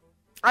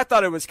I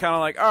thought it was kind of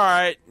like, all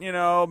right,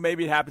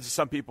 maybe it happens to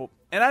some people.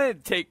 And I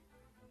didn't take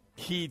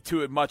heed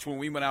to it much when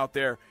we went out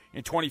there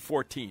in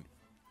 2014.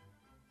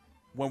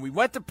 When we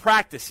went to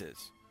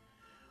practices,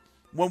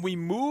 when we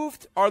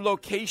moved our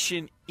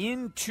location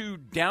into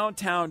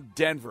downtown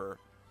Denver,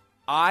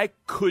 I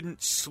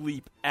couldn't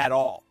sleep at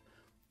all.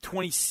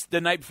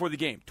 The night before the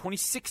game.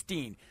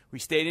 2016, we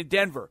stayed in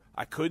Denver.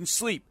 I couldn't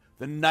sleep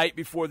the night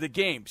before the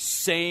game.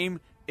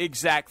 Same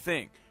exact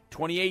thing.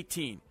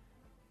 2018,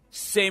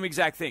 same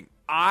exact thing.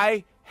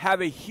 I have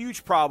a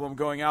huge problem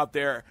going out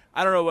there.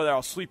 I don't know whether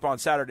I'll sleep on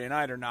Saturday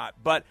night or not,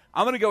 but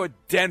I'm going to go with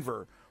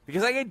Denver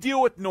because I can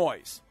deal with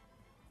noise.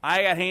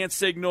 I got hand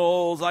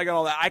signals. I got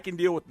all that. I can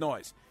deal with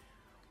noise.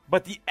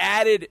 But the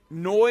added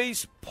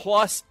noise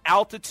plus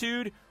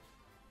altitude,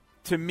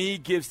 to me,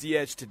 gives the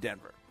edge to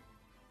Denver.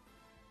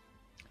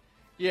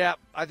 Yeah,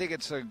 I think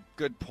it's a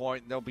good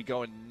point. They'll be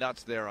going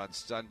nuts there on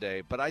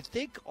Sunday. But I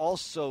think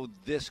also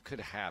this could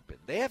happen.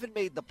 They haven't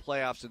made the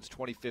playoffs since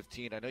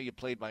 2015. I know you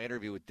played my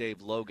interview with Dave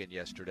Logan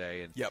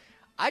yesterday. And yep.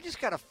 I just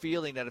got a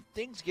feeling that if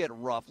things get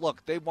rough,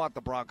 look, they want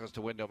the Broncos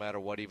to win no matter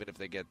what. Even if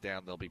they get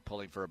down, they'll be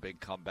pulling for a big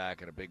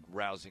comeback and a big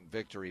rousing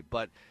victory.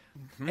 But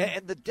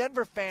and the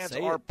Denver fans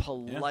are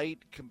polite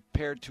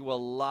compared to a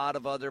lot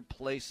of other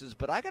places.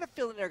 But I got a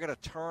feeling they're going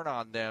to turn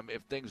on them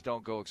if things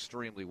don't go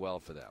extremely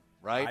well for them.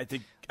 Right? I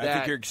think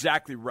you're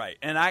exactly right.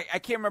 And I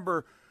can't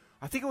remember.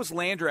 I think it was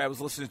Landry I was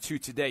listening to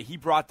today. He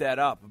brought that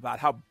up about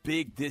how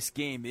big this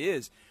game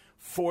is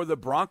for the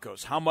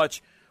Broncos, how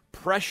much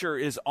pressure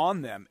is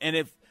on them. And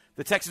if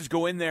the Texans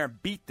go in there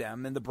and beat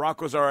them, and the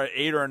Broncos are an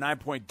 8 or a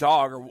 9-point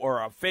dog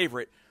or a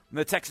favorite, and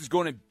the Texans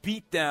go in and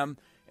beat them,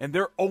 and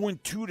they're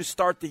 0-2 to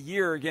start the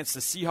year against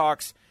the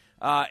Seahawks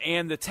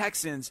and the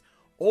Texans,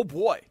 oh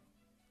boy.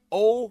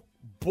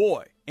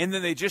 And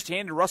then they just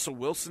handed Russell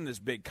Wilson this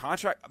big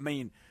contract. I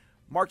mean,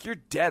 Mark, you're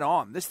dead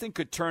on. This thing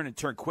could turn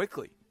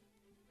quickly.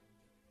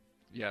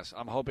 Yes,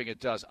 I'm hoping it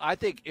does. I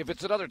think if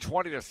it's another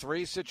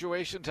 20-3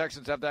 situation,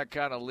 Texans have that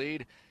kind of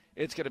lead,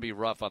 it's going to be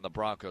rough on the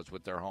Broncos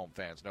with their home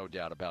fans, no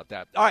doubt about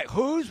that. All right,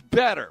 who's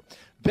better?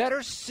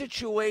 Better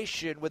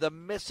situation with a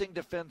missing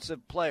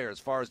defensive player as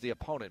far as the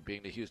opponent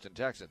being the Houston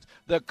Texans.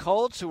 The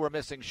Colts, who were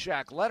missing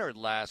Shaq Leonard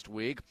last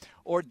week,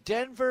 or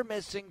Denver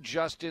missing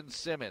Justin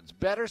Simmons?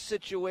 Better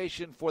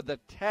situation for the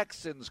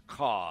Texans'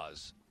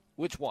 cause.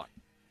 Which one?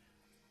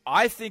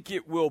 I think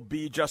it will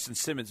be Justin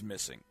Simmons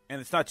missing.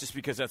 And it's not just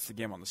because that's the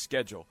game on the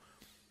schedule.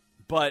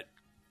 But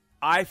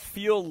I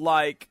feel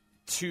like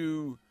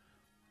to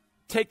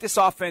take this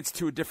offense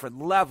to a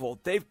different level,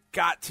 they've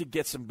got to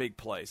get some big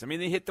plays. I mean,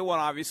 they hit the one,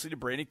 obviously, to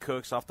Brandon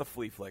Cooks off the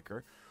flea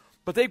flicker,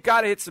 but they've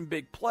got to hit some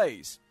big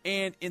plays.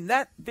 And in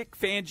that Vic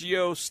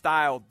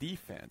Fangio-style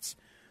defense,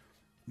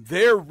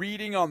 they're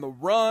reading on the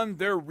run,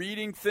 they're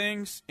reading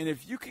things, and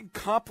if you can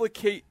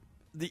complicate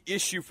the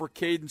issue for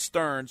Caden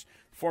Stearns,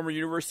 former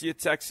University of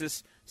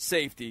Texas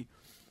safety,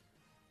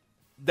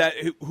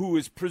 who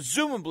is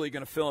presumably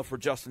going to fill in for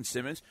Justin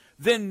Simmons,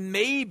 then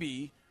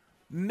maybe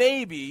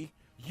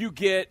you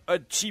get a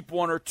cheap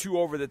one or two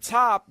over the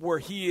top where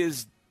he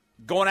is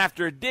going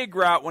after a dig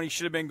route when he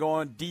should have been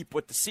going deep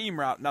with the seam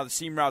route. Now the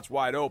seam route's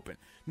wide open.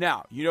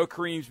 Now,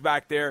 Kareem's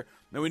back there,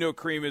 and we know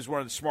Kareem is one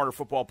of the smarter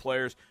football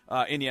players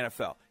in the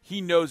NFL.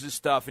 He knows his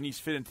stuff, and he's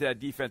fit into that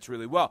defense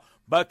really well.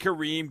 But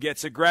Kareem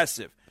gets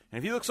aggressive. And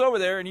if he looks over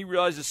there and he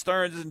realizes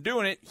Stearns isn't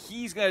doing it,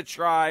 he's going to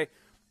try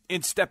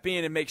and step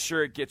in and make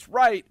sure it gets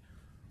right.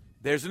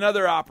 There's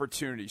another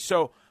opportunity.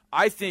 So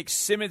I think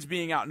Simmons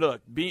being out,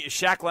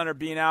 Shaq Leonard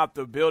being out,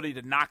 the ability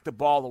to knock the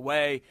ball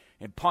away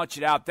and punch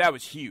it out, that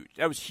was huge.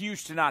 That was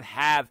huge to not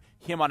have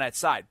him on that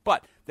side.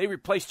 But they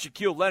replaced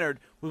Shaquille Leonard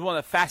with one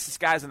of the fastest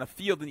guys on the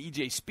field in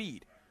E.J.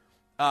 Speed.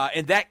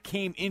 And that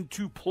came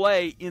into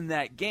play in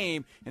that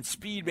game, and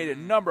Speed made a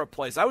number of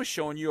plays. I was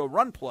showing you a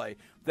run play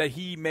that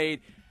he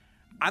made.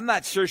 I'm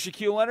not sure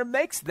Shaquille Leonard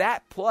makes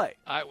that play.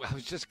 I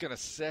was just going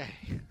to say.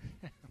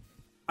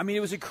 I mean, it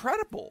was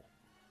incredible.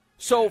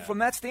 So from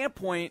that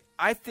standpoint,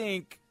 I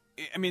think,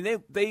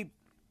 they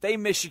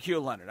miss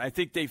Shaquille Leonard. I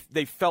think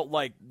they felt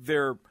like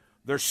their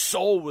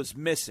soul was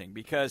missing,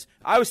 because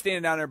I was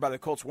standing down there by the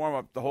Colts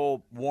warm-up, the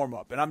whole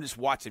warm-up, and I'm just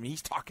watching him.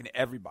 He's talking to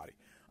everybody.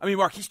 I mean,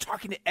 Mark, he's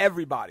talking to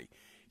everybody.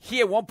 He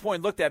at one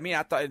point looked at me.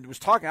 I thought he was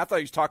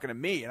talking to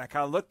me, and I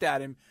kind of looked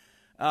at him,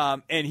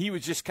 and he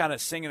was just kind of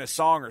singing a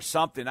song or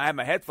something. I had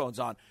my headphones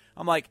on.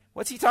 I'm like,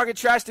 what's he talking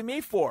trash to me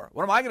for?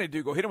 What am I going to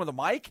do, go hit him with a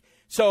mic?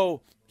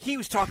 So he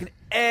was talking to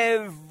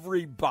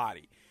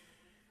everybody.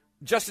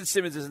 Justin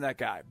Simmons isn't that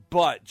guy,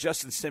 but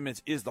Justin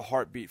Simmons is the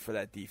heartbeat for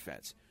that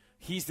defense.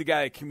 He's the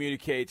guy that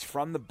communicates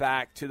from the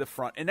back to the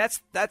front, and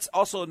that's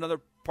also another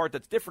part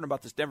that's different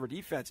about this Denver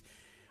defense.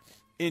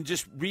 In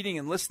just reading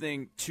and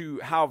listening to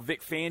how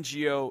Vic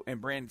Fangio and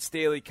Brandon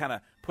Staley kind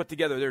of put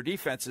together their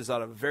defenses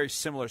out of a very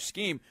similar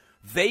scheme,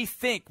 they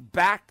think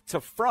back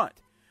to front.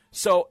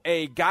 So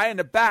a guy in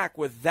the back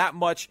with that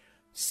much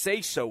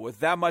say-so, with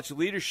that much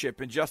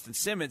leadership, and Justin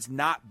Simmons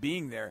not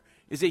being there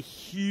is a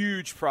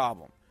huge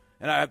problem.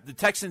 And the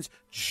Texans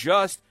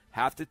just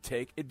have to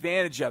take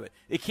advantage of it.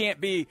 It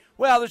can't be,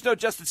 well, there's no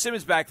Justin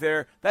Simmons back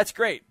there. That's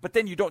great. But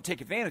then you don't take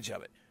advantage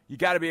of it. You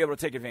got to be able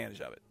to take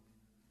advantage of it.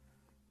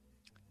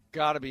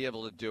 Got to be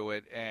able to do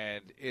it,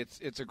 and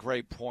it's a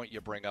great point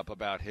you bring up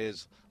about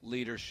his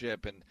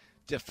leadership and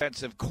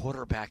defensive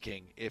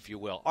quarterbacking, if you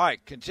will. All right,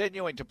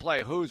 continuing to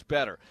play, who's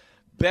better?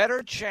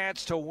 Better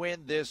chance to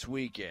win this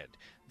weekend,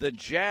 the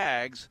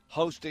Jags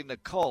hosting the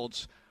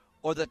Colts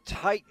or the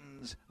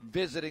Titans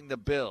visiting the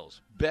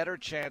Bills? Better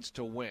chance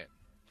to win.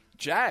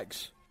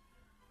 Jags.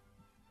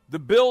 The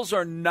Bills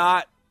are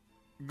not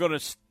going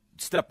to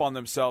step on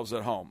themselves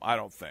at home, I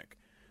don't think.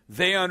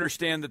 They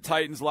understand the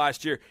Titans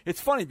last year. It's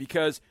funny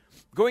because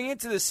going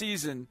into the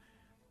season,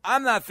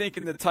 I'm not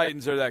thinking the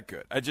Titans are that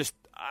good. I just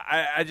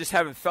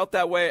haven't felt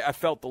that way. I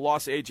felt the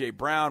loss of A.J.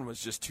 Brown was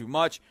just too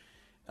much.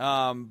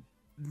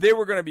 They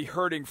were going to be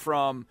hurting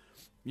from,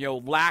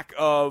 lack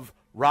of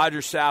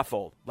Roger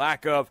Saffold,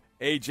 lack of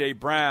A.J.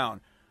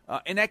 Brown.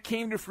 And that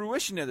came to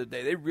fruition the other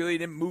day. They really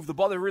didn't move the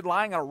ball. They were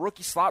relying on a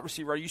rookie slot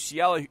receiver at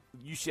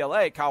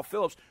UCLA, Kyle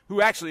Phillips, who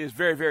actually is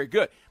very, very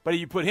good. But if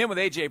you put him with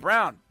A.J.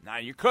 Brown, now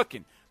you're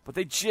cooking. But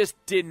they just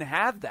didn't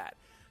have that.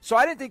 So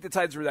I didn't think the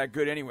Titans were that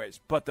good anyways.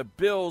 But the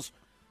Bills,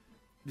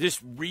 just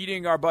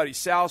reading our buddy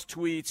Sal's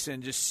tweets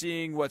and just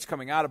seeing what's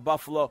coming out of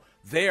Buffalo,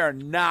 they are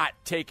not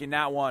taking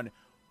that one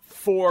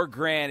for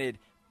granted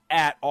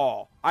at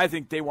all. I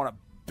think they want to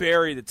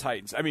bury the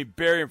Titans. I mean,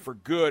 bury them for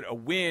good. A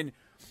win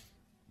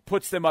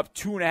puts them up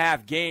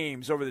 2.5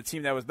 games over the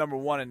team that was number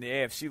one in the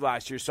AFC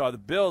last year. So the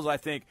Bills, I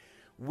think,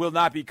 will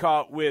not be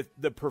caught with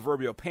the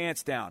proverbial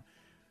pants down.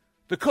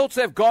 The Colts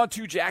have gone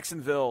to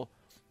Jacksonville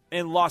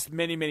and lost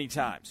many, many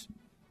times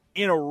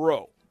in a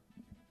row.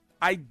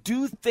 I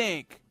do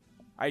think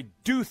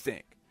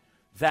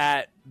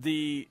that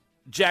the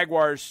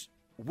Jaguars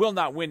will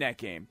not win that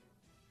game,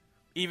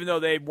 even though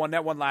they won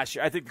that one last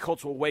year. I think the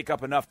Colts will wake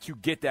up enough to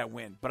get that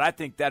win, but I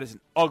think that is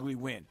an ugly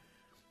win.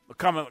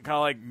 Kind of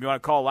like you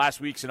want to call last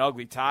week's an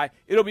ugly tie.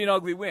 It'll be an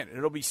ugly win.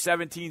 It'll be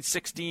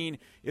 17-16.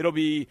 It'll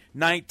be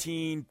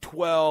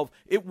 19-12.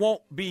 It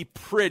won't be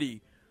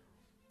pretty,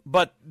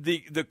 but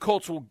the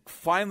Colts will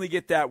finally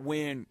get that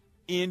win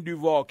in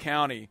Duval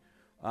County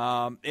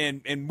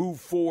and move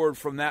forward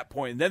from that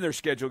point. And then their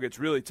schedule gets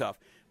really tough.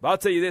 But I'll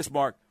tell you this,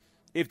 Mark.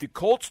 If the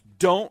Colts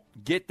don't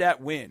get that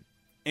win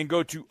and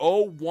go to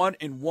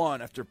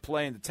 0-1-1 after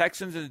playing the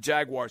Texans and the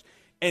Jaguars,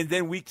 and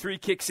then week 3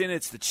 kicks in,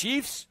 it's the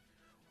Chiefs,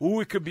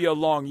 it could be a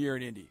long year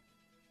in Indy.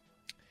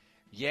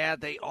 Yeah,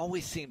 they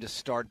always seem to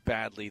start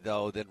badly,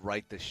 though, then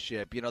right the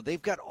ship. You know,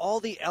 they've got all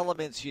the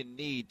elements you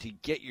need to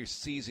get your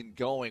season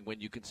going when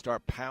you can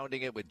start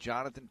pounding it with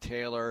Jonathan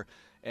Taylor.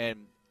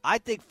 And I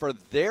think for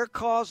their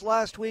cause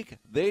last week,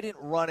 they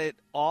didn't run it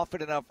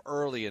often enough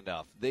early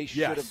enough. They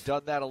should have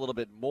done that a little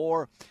bit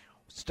more.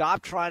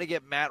 Stop trying to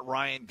get Matt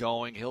Ryan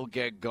going. He'll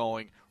get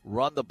going.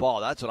 Run the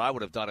ball. That's what I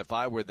would have done if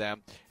I were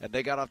them. And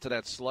they got off to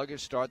that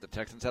sluggish start. The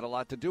Texans had a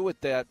lot to do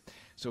with that.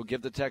 So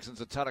give the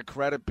Texans a ton of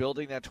credit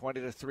building that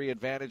 20-3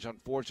 advantage.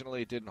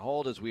 Unfortunately, it didn't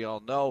hold, as we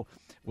all know.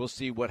 We'll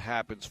see what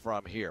happens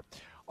from here.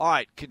 All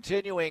right,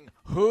 continuing.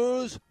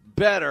 Who's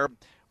better?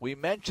 We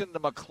mentioned the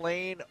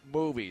McClane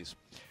movies.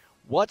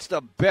 What's the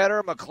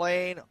better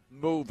McClane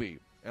movie?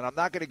 And I'm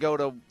not going to go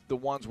to the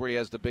ones where he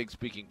has the big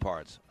speaking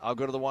parts. I'll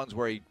go to the ones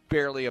where he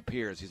barely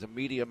appears. He's a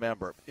media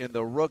member. In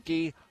The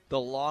Rookie, The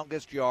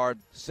Longest Yard,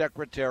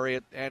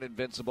 Secretariat, and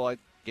Invincible.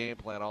 Game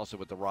Plan also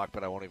with The Rock,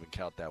 but I won't even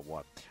count that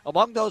one.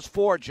 Among those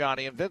four,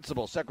 Johnny,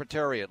 Invincible,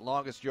 Secretariat,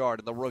 Longest Yard,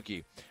 and The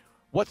Rookie,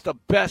 what's the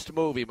best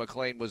movie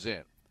McClane was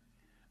in?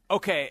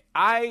 Okay,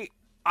 I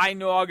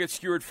know I'll get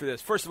skewered for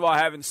this. First of all, I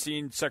haven't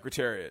seen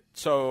Secretariat,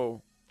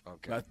 so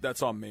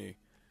that's on me.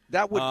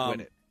 That wouldn't win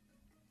it.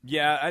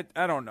 Yeah,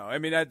 I don't know. I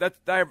mean,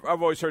 I've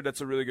always heard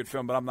that's a really good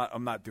film, but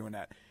I'm not doing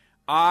that.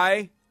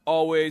 I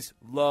always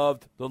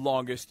loved The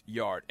Longest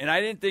Yard, and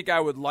I didn't think I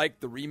would like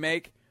the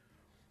remake,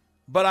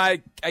 but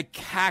I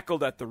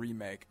cackled at the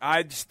remake.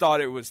 I just thought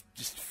it was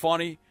just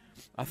funny.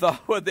 I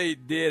thought what they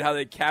did, how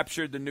they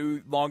captured the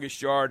new Longest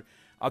Yard,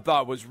 I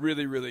thought was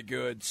really, really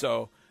good.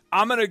 So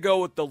I'm going to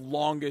go with The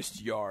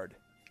Longest Yard.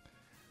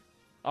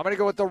 I'm going to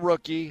go with The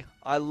Rookie.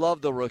 I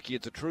love The Rookie.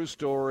 It's a true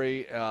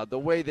story. The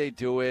way they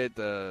do it,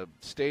 the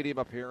stadium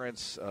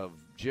appearance of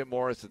Jim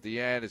Morris at the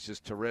end is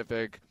just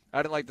terrific.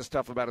 I didn't like the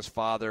stuff about his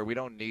father. We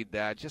don't need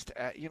that. Just,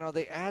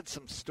 they add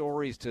some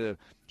stories to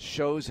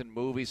shows and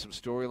movies, some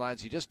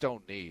storylines you just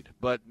don't need.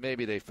 But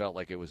maybe they felt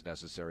like it was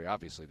necessary.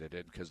 Obviously they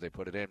did because they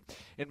put it in.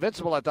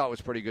 Invincible I thought was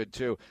pretty good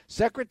too.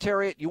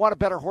 Secretariat, you want a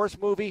better horse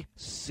movie?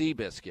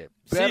 Seabiscuit.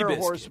 Better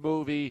horse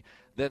movie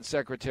than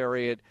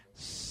Secretariat.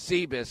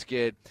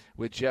 Seabiscuit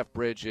with Jeff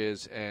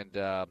Bridges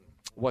and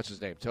what's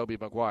his name? Tobey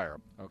Maguire.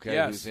 Okay,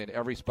 yes. Who's in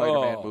every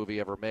Spider-Man movie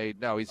ever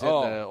made. No, he's in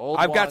the old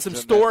I've ones. got some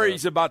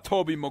stories about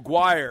Tobey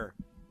Maguire.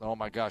 Oh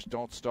my gosh,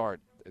 don't start.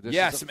 This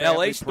is some program.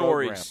 LA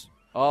stories.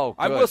 Oh,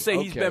 good. I will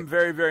say he's been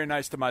very, very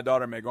nice to my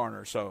daughter, Meg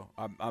Garner. So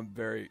I'm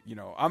very,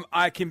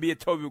 I can be a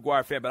Tobey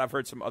Maguire fan, but I've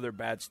heard some other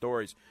bad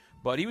stories.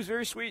 But he was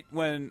very sweet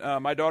when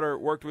my daughter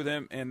worked with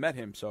him and met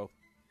him. So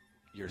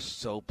you're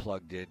so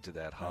plugged into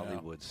that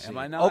Hollywood scene. Am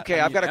I not?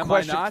 Okay, I've got a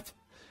question. Am I not?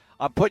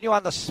 I'm putting you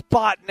on the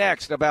spot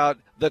next about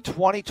the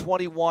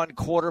 2021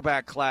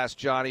 quarterback class,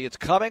 Johnny. It's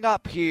coming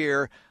up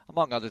here,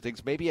 among other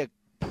things, maybe a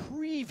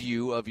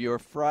preview of your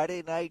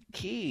Friday night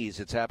keys.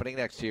 It's happening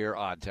next here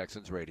on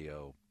Texans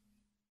Radio.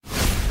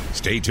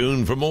 Stay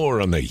tuned for more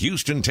on the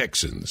Houston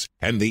Texans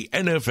and the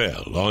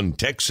NFL on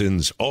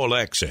Texans All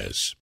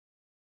Access.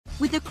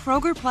 With the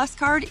Kroger Plus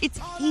card, it's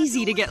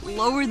easy to get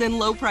lower than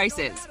low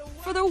prices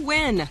for the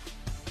win.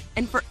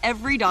 And for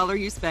every dollar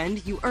you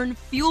spend, you earn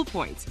fuel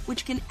points,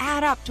 which can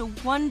add up to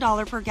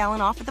 $1 per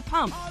gallon off at the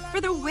pump for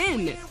the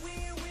win.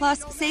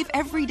 Plus, save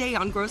every day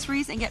on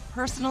groceries and get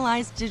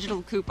personalized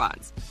digital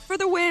coupons for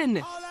the win.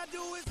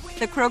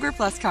 The Kroger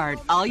Plus card,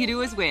 all you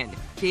do is win.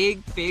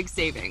 Big, big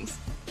savings.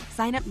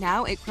 Sign up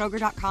now at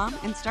Kroger.com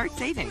and start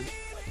saving.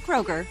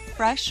 Kroger,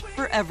 fresh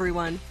for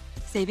everyone.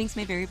 Savings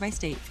may vary by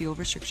state. Fuel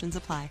restrictions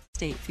apply.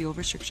 State fuel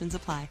restrictions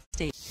apply.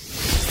 State.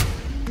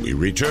 We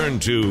return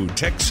to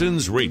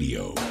Texans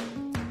Radio.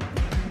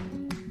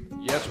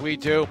 Yes, we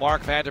do.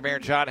 Mark Vandermeer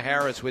and John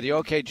Harris with you.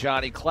 Okay,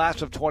 Johnny,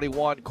 class of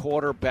 21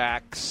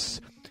 quarterbacks.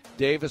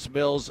 Davis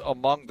Mills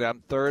among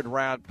them,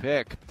 third-round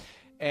pick.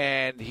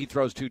 And he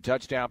throws 2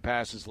 touchdown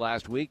passes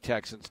last week.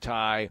 Texans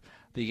tie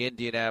the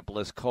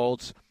Indianapolis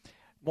Colts.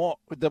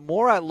 The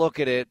more I look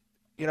at it,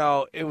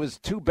 it was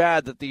too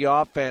bad that the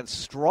offense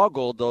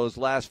struggled those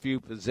last few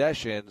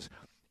possessions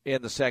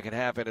in the second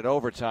half and in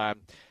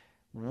overtime.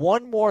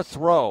 One more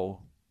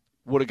throw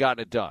would have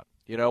gotten it done.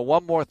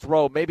 One more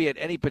throw, maybe at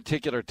any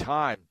particular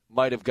time,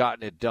 might have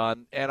gotten it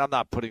done. And I'm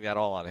not putting that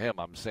all on him.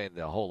 I'm saying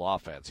the whole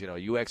offense.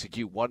 You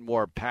execute one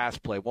more pass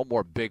play, one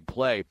more big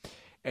play,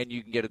 and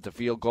you can get it to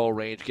field goal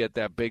range, get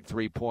that big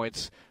 3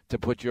 points to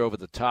put you over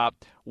the top.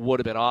 Would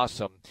have been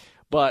awesome.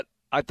 But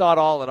I thought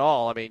all in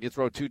all, you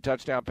throw 2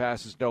 touchdown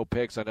passes, no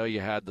picks. I know you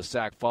had the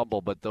sack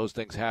fumble, but those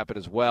things happen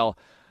as well.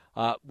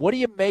 What do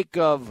you make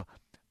of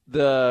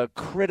the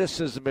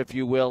criticism, if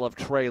you will, of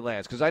Trey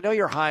Lance? Because I know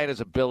you're high in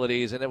his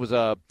abilities, and it was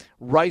a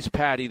rice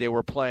paddy they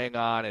were playing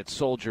on at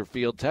Soldier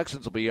Field.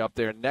 Texans will be up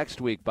there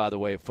next week, by the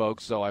way,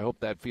 folks, so I hope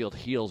that field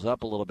heals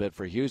up a little bit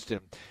for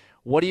Houston.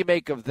 What do you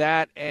make of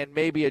that, and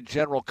maybe a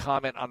general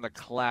comment on the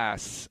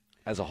class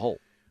as a whole?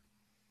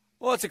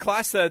 Well, it's a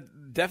class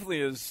that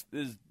definitely is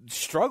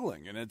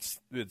struggling, and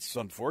it's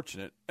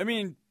unfortunate.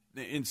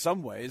 In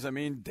some ways,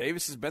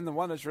 Davis has been the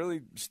one that's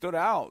really stood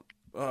out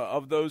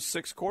of those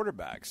 6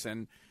 quarterbacks,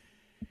 and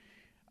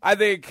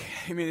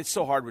it's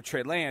so hard with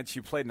Trey Lance.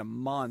 You played in a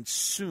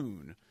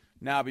monsoon.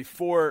 Now,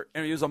 it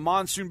was a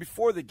monsoon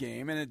before the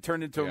game, and it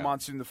turned into a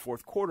monsoon in the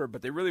fourth quarter,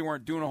 but they really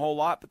weren't doing a whole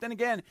lot. But then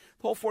again,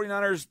 the whole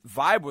 49ers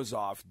vibe was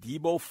off.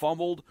 Debo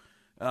fumbled.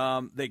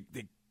 They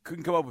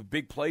couldn't come up with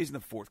big plays in the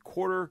fourth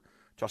quarter.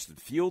 Justin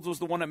Fields was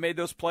the one that made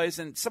those plays.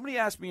 And somebody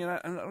asked me, and I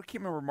can't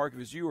remember, Mark, if it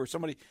was you or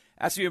somebody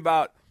asked me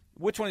about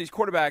which one of these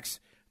quarterbacks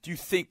do you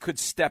think could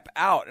step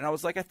out? And I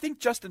was like, I think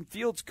Justin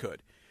Fields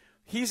could.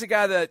 He's a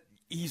guy that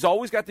he's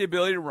always got the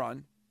ability to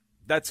run.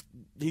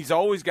 He's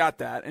always got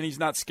that, and he's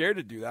not scared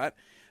to do that.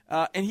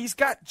 And he's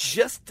got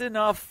just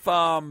enough,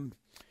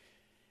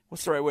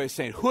 what's the right way of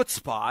saying,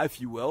 chutzpah,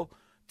 if you will,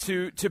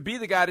 to be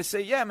the guy to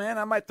say, yeah, man,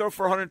 I might throw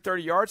for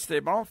 130 yards today,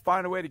 but I'll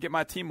find a way to get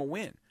my team a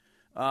win.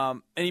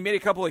 And he made a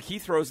couple of key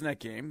throws in that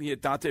game. He had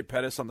Dante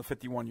Pettis on the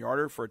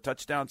 51-yarder for a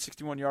touchdown,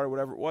 61-yarder,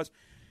 whatever it was.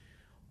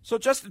 So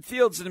Justin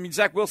Fields,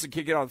 Zach Wilson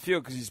can't get on the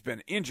field because he's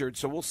been injured,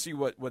 so we'll see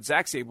what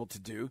Zach's able to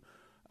do.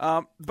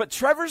 But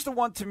Trevor's the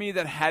one to me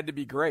that had to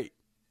be great.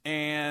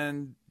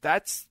 And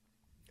it's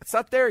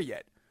not there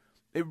yet.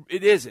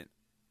 It isn't.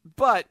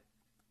 But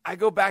I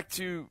go back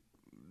to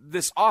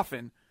this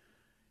often.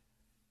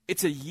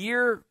 It's a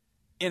year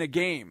in a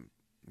game.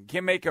 You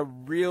can make a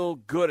real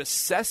good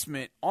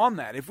assessment on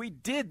that. If we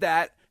did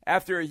that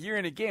after a year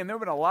in a game, there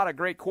would have been a lot of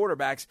great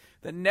quarterbacks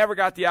that never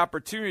got the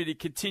opportunity to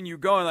continue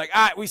going like,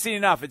 we've seen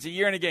enough. It's a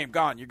year in a game.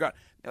 Gone. You're gone.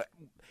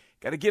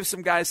 Got to give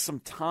some guys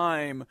some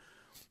time.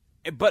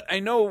 But I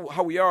know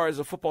how we are as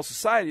a football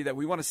society that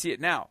we want to see it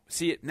now.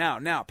 See it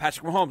now.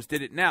 Patrick Mahomes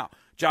did it now.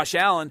 Josh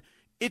Allen,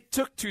 it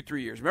took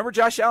 2-3 years. Remember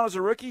Josh Allen as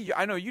a rookie?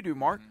 I know you do,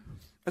 Mark.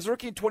 As a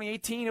rookie in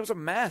 2018, it was a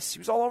mess. He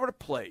was all over the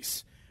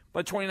place.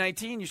 By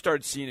 2019, you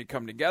started seeing it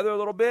come together a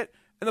little bit.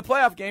 In the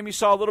playoff game, you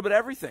saw a little bit of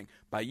everything.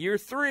 By year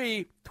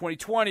 3,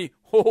 2020,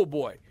 oh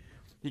boy.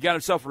 He got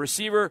himself a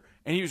receiver,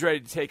 and he was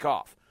ready to take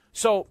off.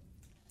 So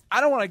I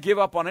don't want to give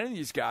up on any of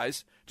these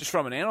guys. Just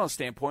from an analyst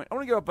standpoint, I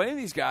want to give up on any of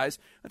these guys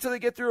until they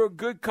get through a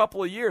good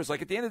couple of years.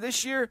 Like at the end of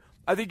this year,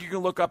 I think you can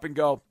look up and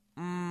go,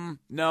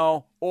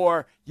 no,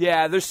 or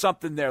yeah, there's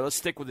something there. Let's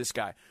stick with this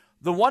guy.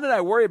 The one that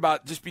I worry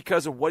about just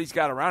because of what he's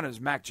got around him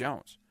is Mac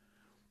Jones.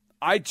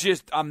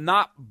 I'm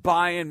not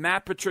buying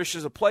Matt Patricia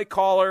as a play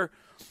caller,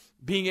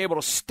 being able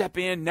to step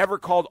in, never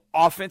called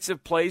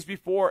offensive plays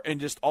before, and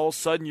just all of a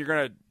sudden you're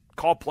going to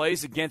call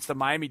plays against the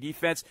Miami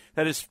defense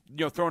that is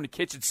throwing the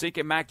kitchen sink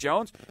at Mac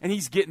Jones, and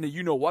he's getting the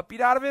you-know-what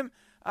beat out of him.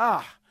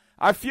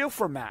 I feel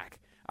for Mac.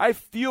 I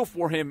feel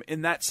for him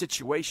in that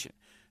situation.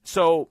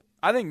 So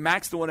I think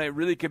Mac's the one that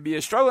really could be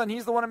a struggle, and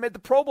he's the one that made the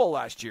Pro Bowl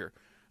last year.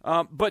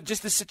 But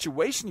just the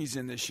situation he's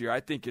in this year, I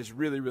think, is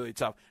really, really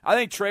tough. I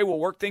think Trey will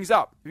work things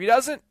out. If he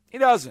doesn't, he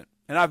doesn't,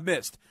 and I've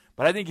missed.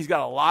 But I think he's got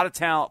a lot of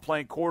talent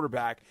playing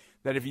quarterback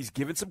that if he's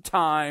given some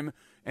time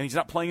and he's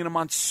not playing in a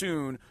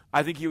monsoon,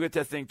 I think he'll get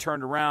that thing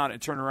turned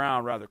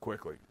around rather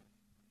quickly.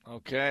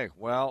 Okay,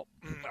 well,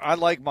 I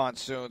like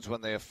monsoons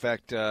when they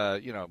affect,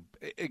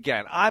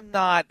 again, I'm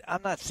not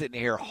sitting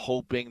here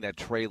hoping that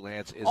Trey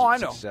Lance isn't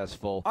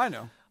successful. I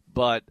know.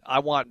 But I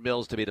want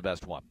Mills to be the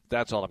best one.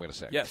 That's all I'm going to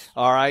say. Yes.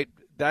 All right.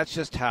 That's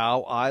just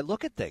how I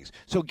look at things.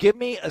 So give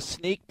me a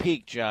sneak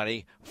peek,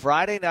 Johnny.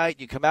 Friday night,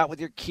 you come out with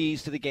your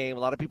keys to the game. A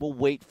lot of people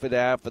wait for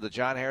that, for the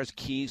John Harris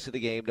keys to the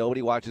game.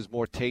 Nobody watches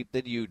more tape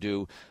than you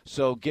do.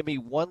 So give me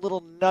one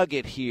little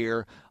nugget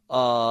here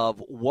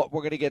of what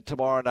we're going to get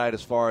tomorrow night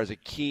as far as a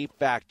key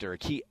factor, a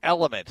key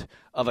element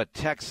of a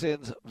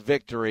Texans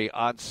victory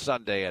on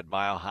Sunday at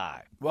Mile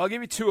High. Well, I'll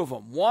give you two of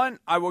them. One,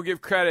 I will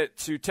give credit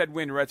to Ted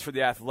Wynn, Reds for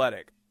the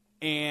Athletic.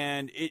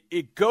 And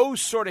it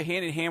goes sort of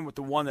hand in hand with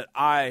the one that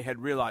I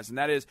had realized, and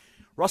that is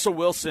Russell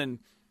Wilson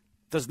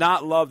does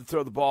not love to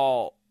throw the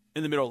ball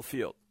in the middle of the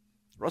field.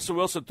 Russell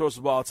Wilson throws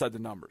the ball outside the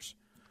numbers.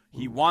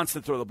 He wants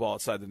to throw the ball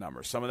outside the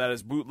numbers. Some of that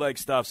is bootleg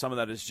stuff. Some of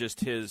that is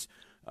just his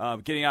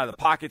getting out of the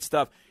pocket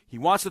stuff. He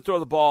wants to throw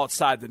the ball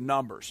outside the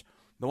numbers.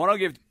 The one I'll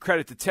give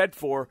credit to Ted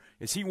for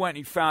is he went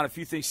and he found a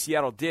few things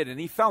Seattle did,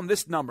 and he found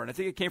this number, and I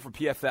think it came from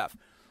PFF.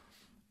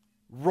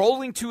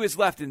 Rolling to his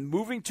left and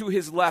moving to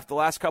his left the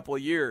last couple of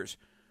years,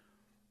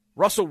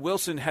 Russell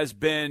Wilson has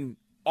been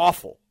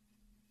awful.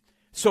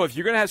 So if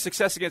you're going to have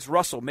success against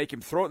Russell, make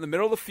him throw it in the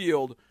middle of the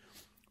field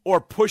or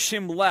push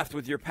him left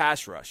with your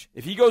pass rush.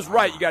 If he goes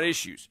right, you got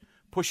issues.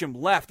 Push him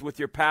left with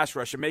your pass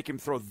rush and make him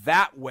throw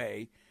that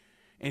way,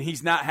 and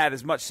he's not had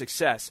as much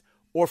success.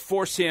 Or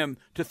force him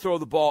to throw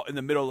the ball in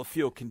the middle of the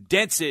field.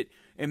 Condense it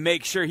and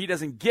make sure he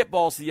doesn't get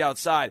balls to the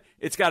outside.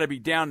 It's got to be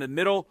down the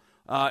middle.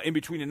 In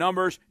between the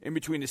numbers, in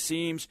between the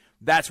seams,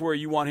 that's where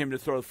you want him to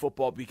throw the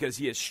football because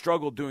he has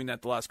struggled doing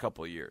that the last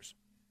couple of years.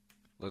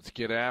 Let's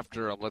get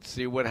after him. Let's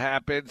see what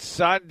happens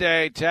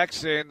Sunday.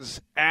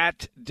 Texans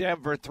at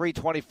Denver,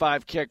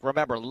 3:25 kick.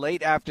 Remember,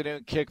 late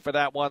afternoon kick for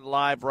that one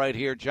live right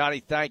here. Johnny,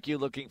 thank you.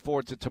 Looking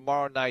forward to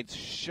tomorrow night's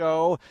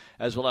show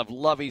as we'll have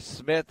Lovie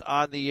Smith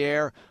on the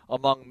air,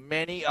 among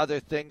many other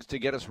things to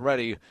get us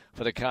ready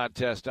for the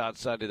contest on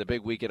Sunday, the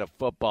big weekend of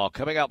football.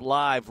 Coming up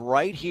live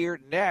right here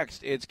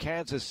next, it's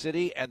Kansas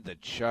City and the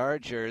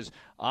Chargers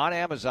on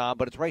Amazon,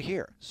 but it's right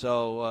here.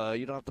 So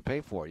you don't have to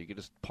pay for it. You can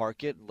just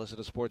park it and listen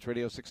to Sports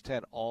Radio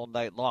 610 all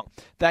night long.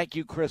 Thank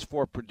you, Chris,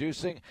 for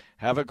producing.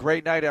 Have a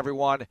great night,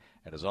 everyone.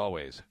 And as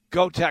always,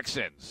 go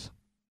Texans.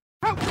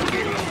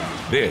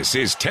 This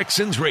is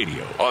Texans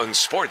Radio on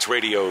Sports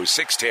Radio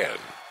 610.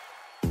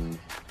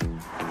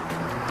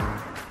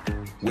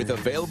 With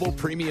available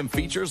premium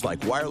features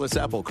like wireless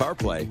Apple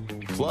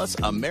CarPlay, plus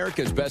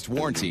America's best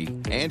warranty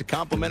and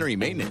complimentary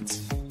maintenance,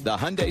 the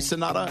Hyundai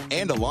Sonata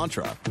and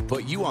Elantra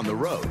put you on the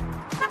road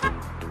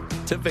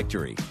to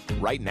victory.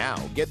 Right now,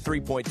 get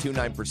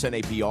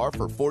 3.29% APR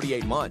for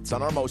 48 months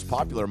on our most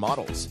popular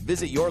models.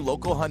 Visit your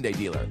local Hyundai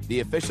dealer, the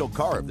official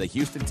car of the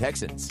Houston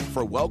Texans.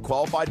 For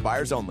well-qualified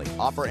buyers only.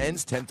 Offer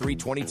ends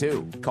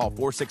 10/3/22. Call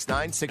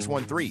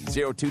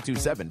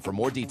 469-613-0227 for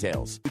more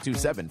details.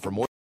 227 for more.